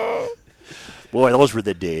 Boy, those were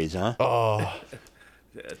the days, huh?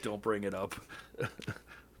 Don't bring it up.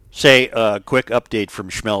 Say, quick update from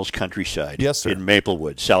Schmel's Countryside. Yes, sir. In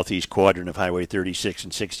Maplewood, southeast quadrant of Highway 36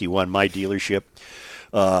 and 61, my dealership.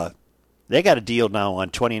 They got a deal now on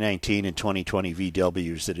 2019 and 2020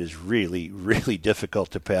 VWs that is really, really difficult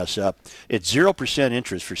to pass up. It's 0%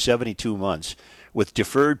 interest for 72 months with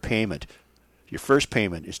deferred payment. Your first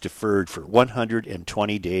payment is deferred for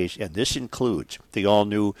 120 days, and this includes the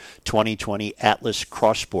all-new 2020 Atlas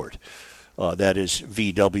Cross Sport. That is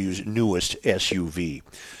VW's newest SUV.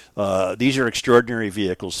 These are extraordinary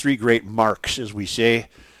vehicles. 3 great marques, as we say: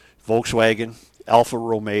 Volkswagen, Alfa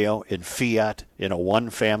Romeo, and Fiat, in a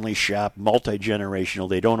one-family shop, multi-generational.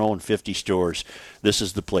 They don't own 50 stores. This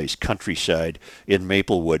is the place, Countryside in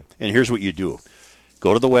Maplewood. And here's what you do.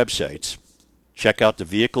 Go to the websites. Check out the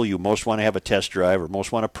vehicle you most want to have a test drive or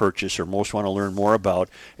most want to purchase or most want to learn more about,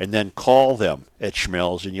 and then call them at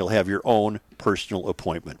Schmelz, and you'll have your own personal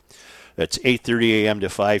appointment. That's 8:30 a.m. to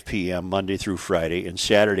 5 p.m. Monday through Friday, and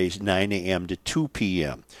Saturdays 9 a.m. to 2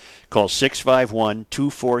 p.m. Call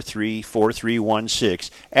 651-243-4316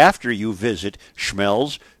 after you visit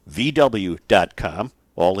SchmelzVW.com,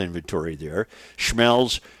 all inventory there,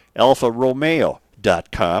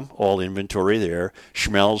 SchmelzAlfaRomeo.com, all inventory there,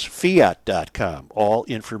 SchmelzFiat.com, all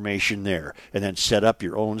information there, and then set up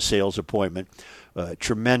your own sales appointment.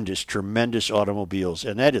 Tremendous automobiles,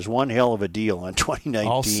 and that is one hell of a deal on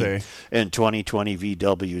 2019 and 2020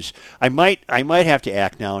 VWs. I might have to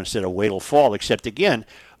act now instead of wait till fall, except again,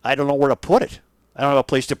 I don't know where to put it. I don't have a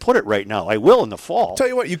place to put it right now. I will in the fall. Tell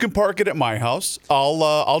you what, you can park it at my house.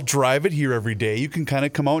 I'll drive it here every day. You can kind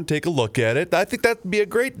of come out and take a look at it. I think that'd be a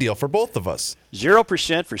great deal for both of us.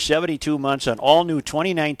 0% for 72 months on all new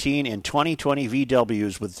 2019 and 2020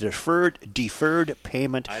 VWs with deferred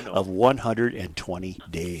payment of 120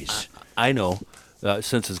 days. I know.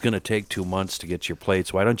 Since it's going to take 2 months to get your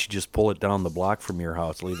plates, why don't you just pull it down the block from your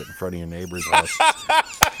house, leave it in front of your neighbor's house?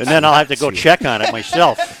 And then I'll have to go check on it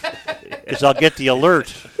myself, because I'll get the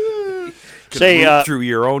alert. Say through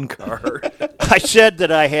your own car. I said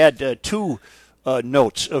that I had 2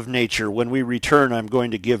 notes of nature. When we return, I'm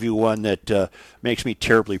going to give you one that makes me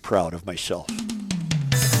terribly proud of myself.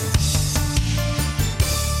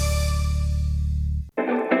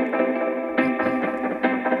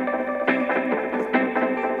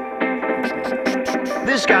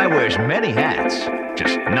 This guy wears many hats,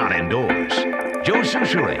 just not indoors. Joe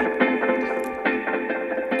Souchere.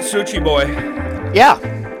 Suchi boy. Yeah.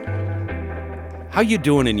 How you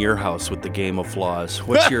doing in your house with the game of flaws?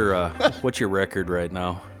 What's your record right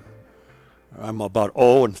now? I'm about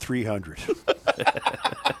 0-300.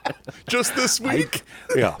 Just this week?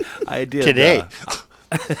 Yeah. I did today.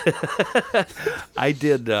 I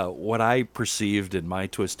did what I perceived in my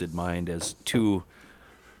twisted mind as 2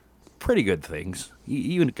 pretty good things.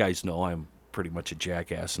 You guys know I'm pretty much a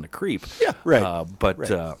jackass and a creep. Yeah, right. I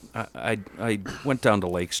went down to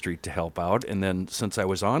Lake Street to help out, and then since I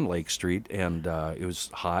was on Lake Street and it was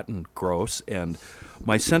hot and gross, and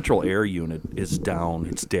my central air unit is down,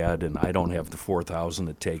 it's dead, and I don't have the $4,000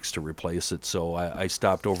 it takes to replace it, so I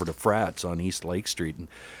stopped over to Frat's on East Lake Street and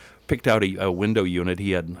picked out a window unit.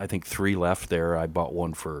 He had, I think, 3 left there. I bought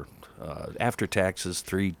one for after taxes,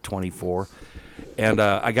 $324. And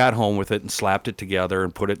I got home with it and slapped it together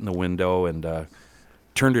and put it in the window and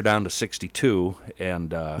turned her down to 62 and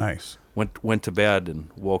nice. Went to bed and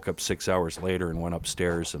woke up 6 hours later and went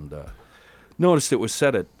upstairs and noticed it was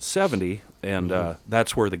set at 70, and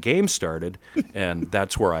that's where the game started, and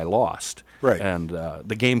that's where I lost. Right. And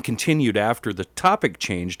the game continued after the topic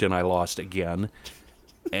changed, and I lost again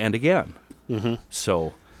and again. Mm-hmm.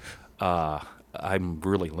 So I'm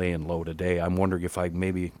really laying low today. I'm wondering if I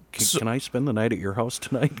maybe can I spend the night at your house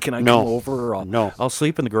tonight? Can I come over? Or I'll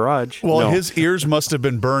sleep in the garage. Well, his ears must have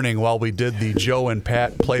been burning while we did the Joe and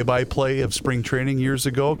Pat play-by-play of spring training years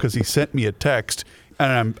ago, because he sent me a text,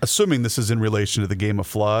 and I'm assuming this is in relation to the game of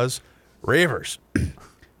flaws. Reavers,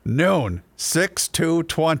 noon,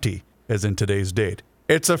 6/2/20, as in today's date.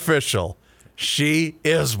 It's official. She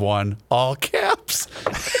is one, all caps.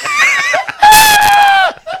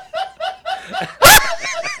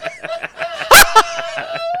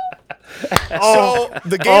 So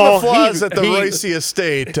the game of flaws at the Royce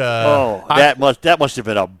estate. That must have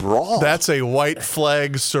been a brawl. That's a white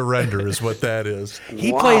flag surrender, is what that is.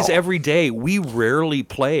 He plays every day. We rarely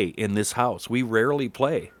play in this house. We rarely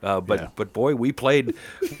play. But boy, we played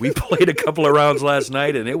a couple of rounds last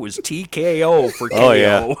night, and it was TKO for KO. Oh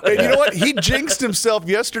yeah. And you know what? He jinxed himself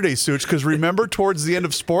yesterday, Such, because remember towards the end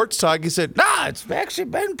of Sports Talk, he said, "It's actually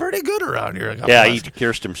been pretty good around here." Yeah, he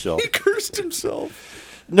cursed himself. He cursed himself.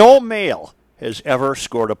 No male has ever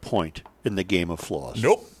scored a point in the game of flaws.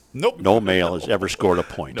 Nope. No male has ever scored a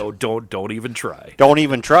point. No, don't even try. Don't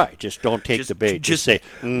even try. Just don't take the bait. Just say,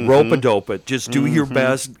 rope-a-dope it. Just do your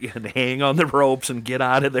best and hang on the ropes and get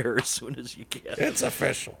out of there as soon as you can. It's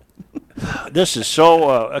official. This is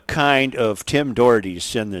so kind of Tim Doherty to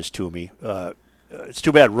send this to me. It's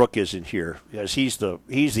too bad Rook isn't here, because he's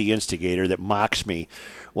the instigator that mocks me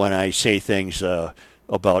when I say things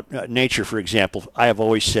about nature. For example, I have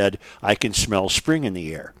always said I can smell spring in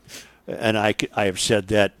the air. And I have said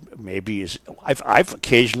that I've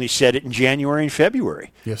occasionally said it in January and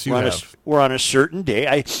February. Yes, you we're have. We're on a certain day.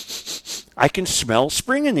 I can smell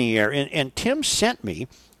spring in the air. And Tim sent me,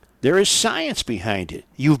 there is science behind it.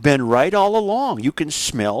 You've been right all along. You can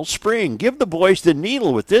smell spring. Give the boys the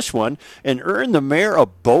needle with this one and earn the mare a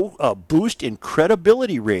boost in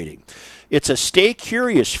credibility rating. It's a stay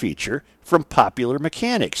curious feature from Popular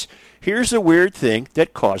Mechanics. Here's the weird thing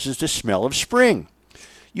that causes the smell of spring.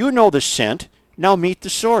 You know the scent. Now meet the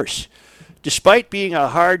source. Despite being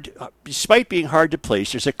hard to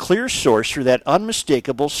place, there's a clear source for that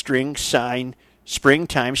unmistakable springtime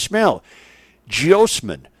smell.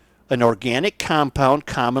 Geosmin, an organic compound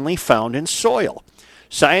commonly found in soil.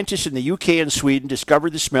 Scientists in the UK and Sweden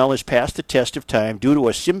discovered the smell has passed the test of time due to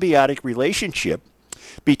a symbiotic relationship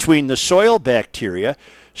between the soil bacteria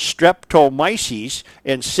Streptomyces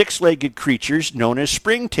and six-legged creatures known as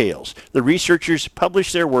springtails. The researchers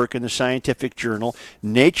published their work in the scientific journal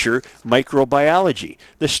Nature Microbiology.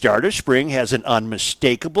 The start of spring has an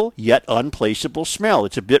unmistakable yet unplaceable smell.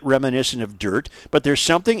 It's a bit reminiscent of dirt, but there's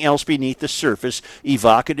something else beneath the surface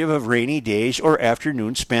evocative of rainy days or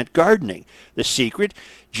afternoons spent gardening. The secret?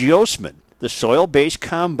 Geosmin, the soil-based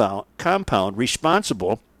compound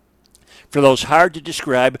responsible for those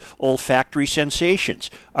hard-to-describe olfactory sensations.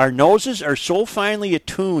 Our noses are so finely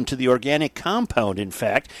attuned to the organic compound, in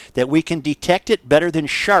fact, that we can detect it better than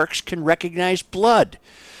sharks can recognize blood.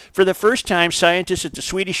 For the first time, scientists at the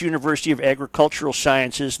Swedish University of Agricultural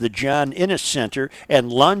Sciences, the John Innes Center, and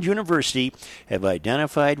Lund University have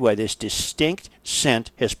identified why this distinct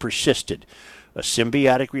scent has persisted. A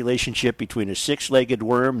symbiotic relationship between a six-legged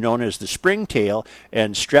worm known as the springtail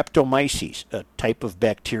and Streptomyces, a type of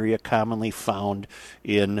bacteria commonly found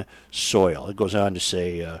in soil. It goes on to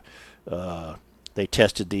say they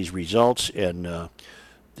tested these results, and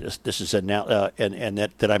this is and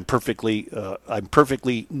that I'm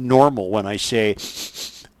perfectly normal when I say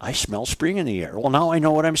I smell spring in the air. Well, now I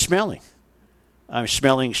know what I'm smelling. I'm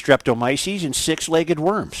smelling Streptomyces and six-legged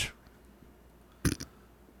worms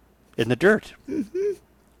in the dirt. Mm-hmm.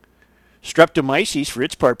 Streptomyces, for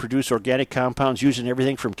its part, produce organic compounds used in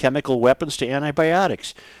everything from chemical weapons to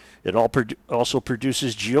antibiotics. It also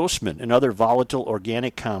produces geosmin and other volatile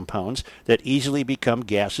organic compounds that easily become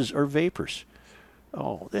gases or vapors.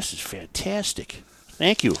 Oh, this is fantastic.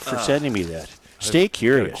 Thank you for sending me that. Stay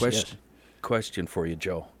curious. Question for you,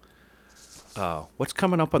 Joe. What's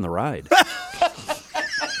coming up on the ride?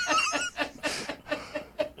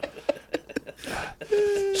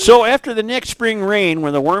 So after the next spring rain,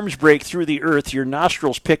 when the worms break through the earth, your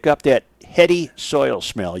nostrils pick up that heady soil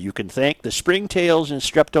smell. You can thank the springtails and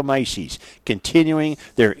Streptomyces, continuing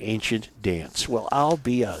their ancient dance. Well, I'll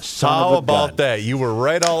be a son How of a about gun. that? You were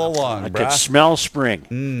right all along, I brah. could smell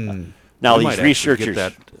spring. Now We these might researchers.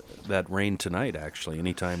 actually get that rain tonight, actually,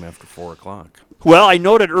 anytime after 4 o'clock. Well, I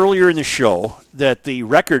noted earlier in the show that the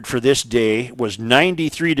record for this day was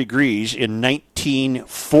 93 degrees in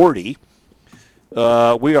 1940.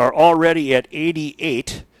 We are already at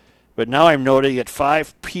 88, but now I'm noting at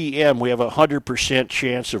 5 p.m. we have a 100%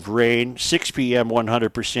 chance of rain, 6 p.m.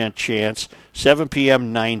 100% chance, 7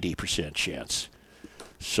 p.m. 90% chance.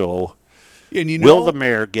 So And will the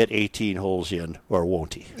mayor get 18 holes in, or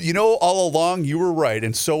won't he? You know, all along you were right,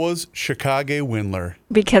 and so was Chicago Windler.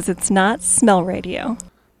 Because it's not smell radio.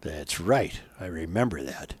 That's right. I remember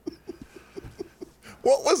that.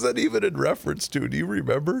 What was that even in reference to? Do you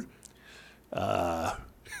remember? No,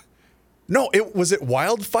 was it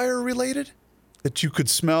wildfire related? That you could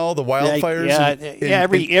smell the wildfires?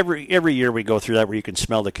 Every year we go through that where you can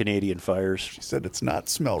smell the Canadian fires. She said it's not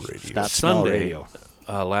smell radio. It's not smell radio.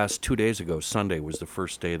 Last 2 days ago, Sunday was the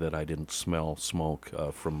first day that I didn't smell smoke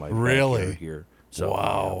from my Really? backyard here. So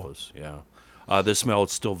Wow. Yeah. The smell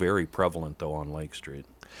is still very prevalent, though, on Lake Street.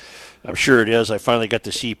 I'm sure it is. I finally got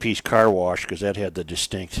the CP's car wash because that had the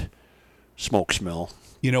distinct smoke smell.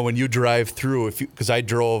 You know, when you drive through, because I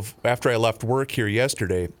drove, after I left work here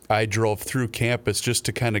yesterday, I drove through campus just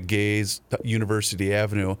to kind of gaze at University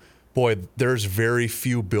Avenue. Boy, there's very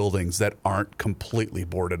few buildings that aren't completely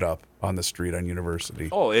boarded up on the street on University.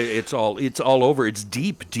 Oh, it's all over. It's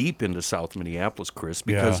deep into South Minneapolis, Chris,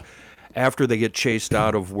 because after they get chased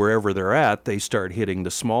out of wherever they're at, they start hitting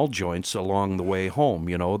the small joints along the way home,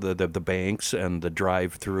 you know, the banks and the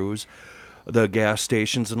drive-throughs, the gas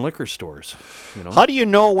stations and liquor stores. You know? How do you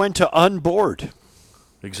know when to unboard?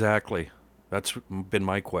 Exactly. That's been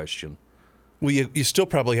my question. Well, you still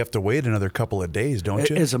probably have to wait another couple of days, don't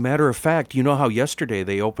you? As a matter of fact, you know how yesterday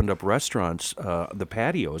they opened up restaurants, the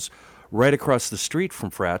patios, right across the street from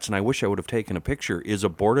Frats, and I wish I would have taken a picture, is a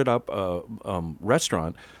boarded up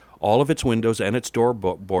restaurant all of its windows and its door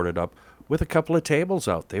boarded up with a couple of tables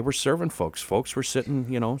out. They were serving folks. Folks were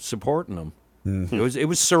sitting, supporting them. Mm-hmm. It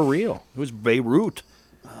was surreal. It was Beirut.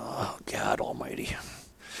 Oh, God almighty.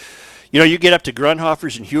 You get up to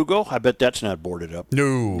Grunhofer's in Hugo, I bet that's not boarded up.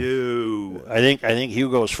 No. I think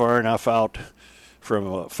Hugo's far enough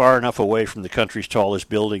away from the country's tallest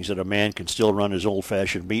buildings that a man can still run his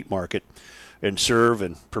old-fashioned meat market and serve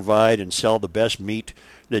and provide and sell the best meat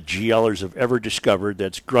that GLers have ever discovered.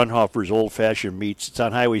 That's Grunhofer's Old-Fashioned Meats. It's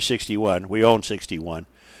on Highway 61. We own 61.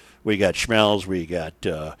 We got Schmelz, we got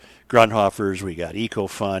Grunhofer's, we got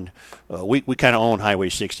EcoFun. We kind of own Highway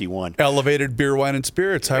 61. Elevated Beer, Wine, and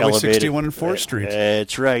Spirits, Highway 61 and 4th Street.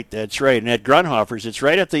 That's right. And at Grunhofer's, it's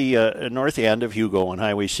right at the north end of Hugo on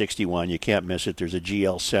Highway 61. You can't miss it. There's a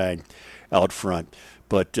GL sign out front.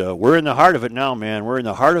 But we're in the heart of it now, man. We're in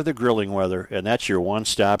the heart of the grilling weather, and that's your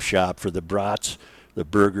one-stop shop for the brats, the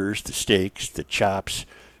burgers, the steaks, the chops,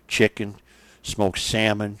 chicken, smoked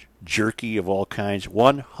salmon, jerky of all kinds,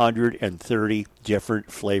 130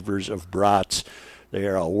 different flavors of brats. They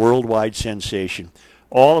are a worldwide sensation.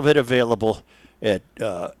 All of it available at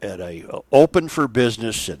a open for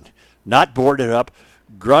business and not boarded up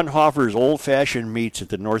Grunhofer's Old-Fashioned Meats at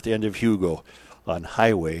the north end of Hugo on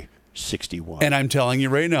Highway 61. And I'm telling you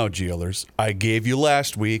right now, GLers, I gave you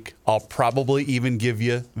last week. I'll probably even give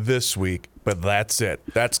you this week, but that's it.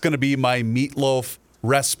 That's going to be my meatloaf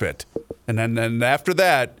respite. And then after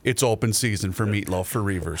that, it's open season for meatloaf for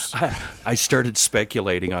Reavers. I started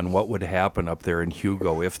speculating on what would happen up there in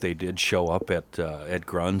Hugo if they did show up at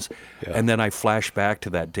Grun's. Yeah. And then I flashed back to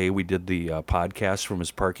that day we did the podcast from his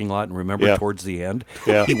parking lot. And remember, towards the end,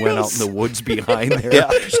 he went out in the woods behind there.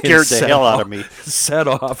 Scared the hell out of me. Set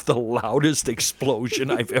off the loudest explosion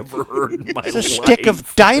I've ever heard in my life. It's a stick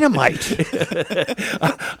of dynamite.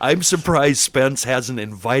 I'm surprised Spence hasn't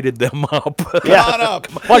invited them up. Come on up.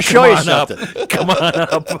 I'll show you something. Come on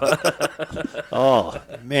up. Oh,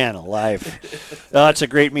 man alive. It's a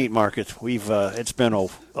great meat market. It's been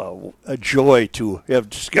a joy to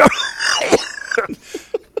have discovered.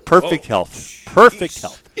 Perfect health. Perfect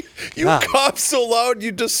health. You coughed so loud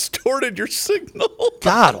you distorted your signal.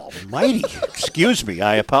 God almighty. Excuse me.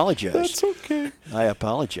 I apologize. That's okay. I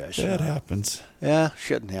apologize. That happens. Yeah,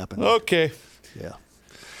 shouldn't happen. Okay. Yeah.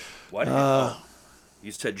 What?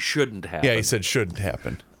 You said shouldn't happen. Yeah, he said shouldn't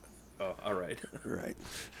happen. Oh, all right. Right.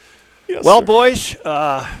 Yes, well, sir. boys,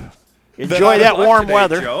 enjoy that warm today,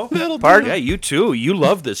 weather. Joe. Pardon? Yeah, you too. You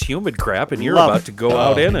love this humid crap, and you're about to go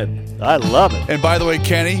out in it. I love it. And by the way,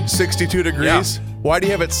 Kenny, 62 degrees. Yeah. Why do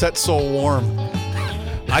you have it set so warm?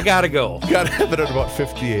 I gotta go. You gotta have it at about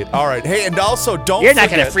 58. All right. Hey, and also don't You're not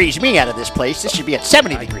forget... going to freeze me out of this place. This should be at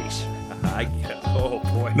 70 degrees. Oh,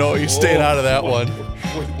 boy. No, you're staying out of that one.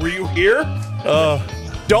 Were you here?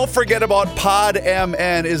 Don't forget about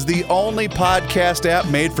PodMN is the only podcast app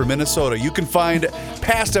made for Minnesota. You can find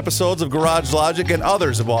past episodes of Garage Logic and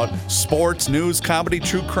others about sports, news, comedy,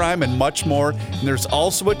 true crime, and much more. And there's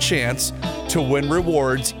also a chance to win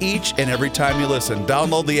rewards each and every time you listen.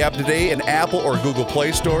 Download the app today in Apple or Google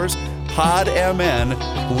Play stores.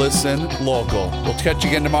 PodMN, listen local. We'll catch you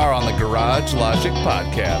again tomorrow on the Garage Logic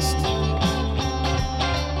Podcast.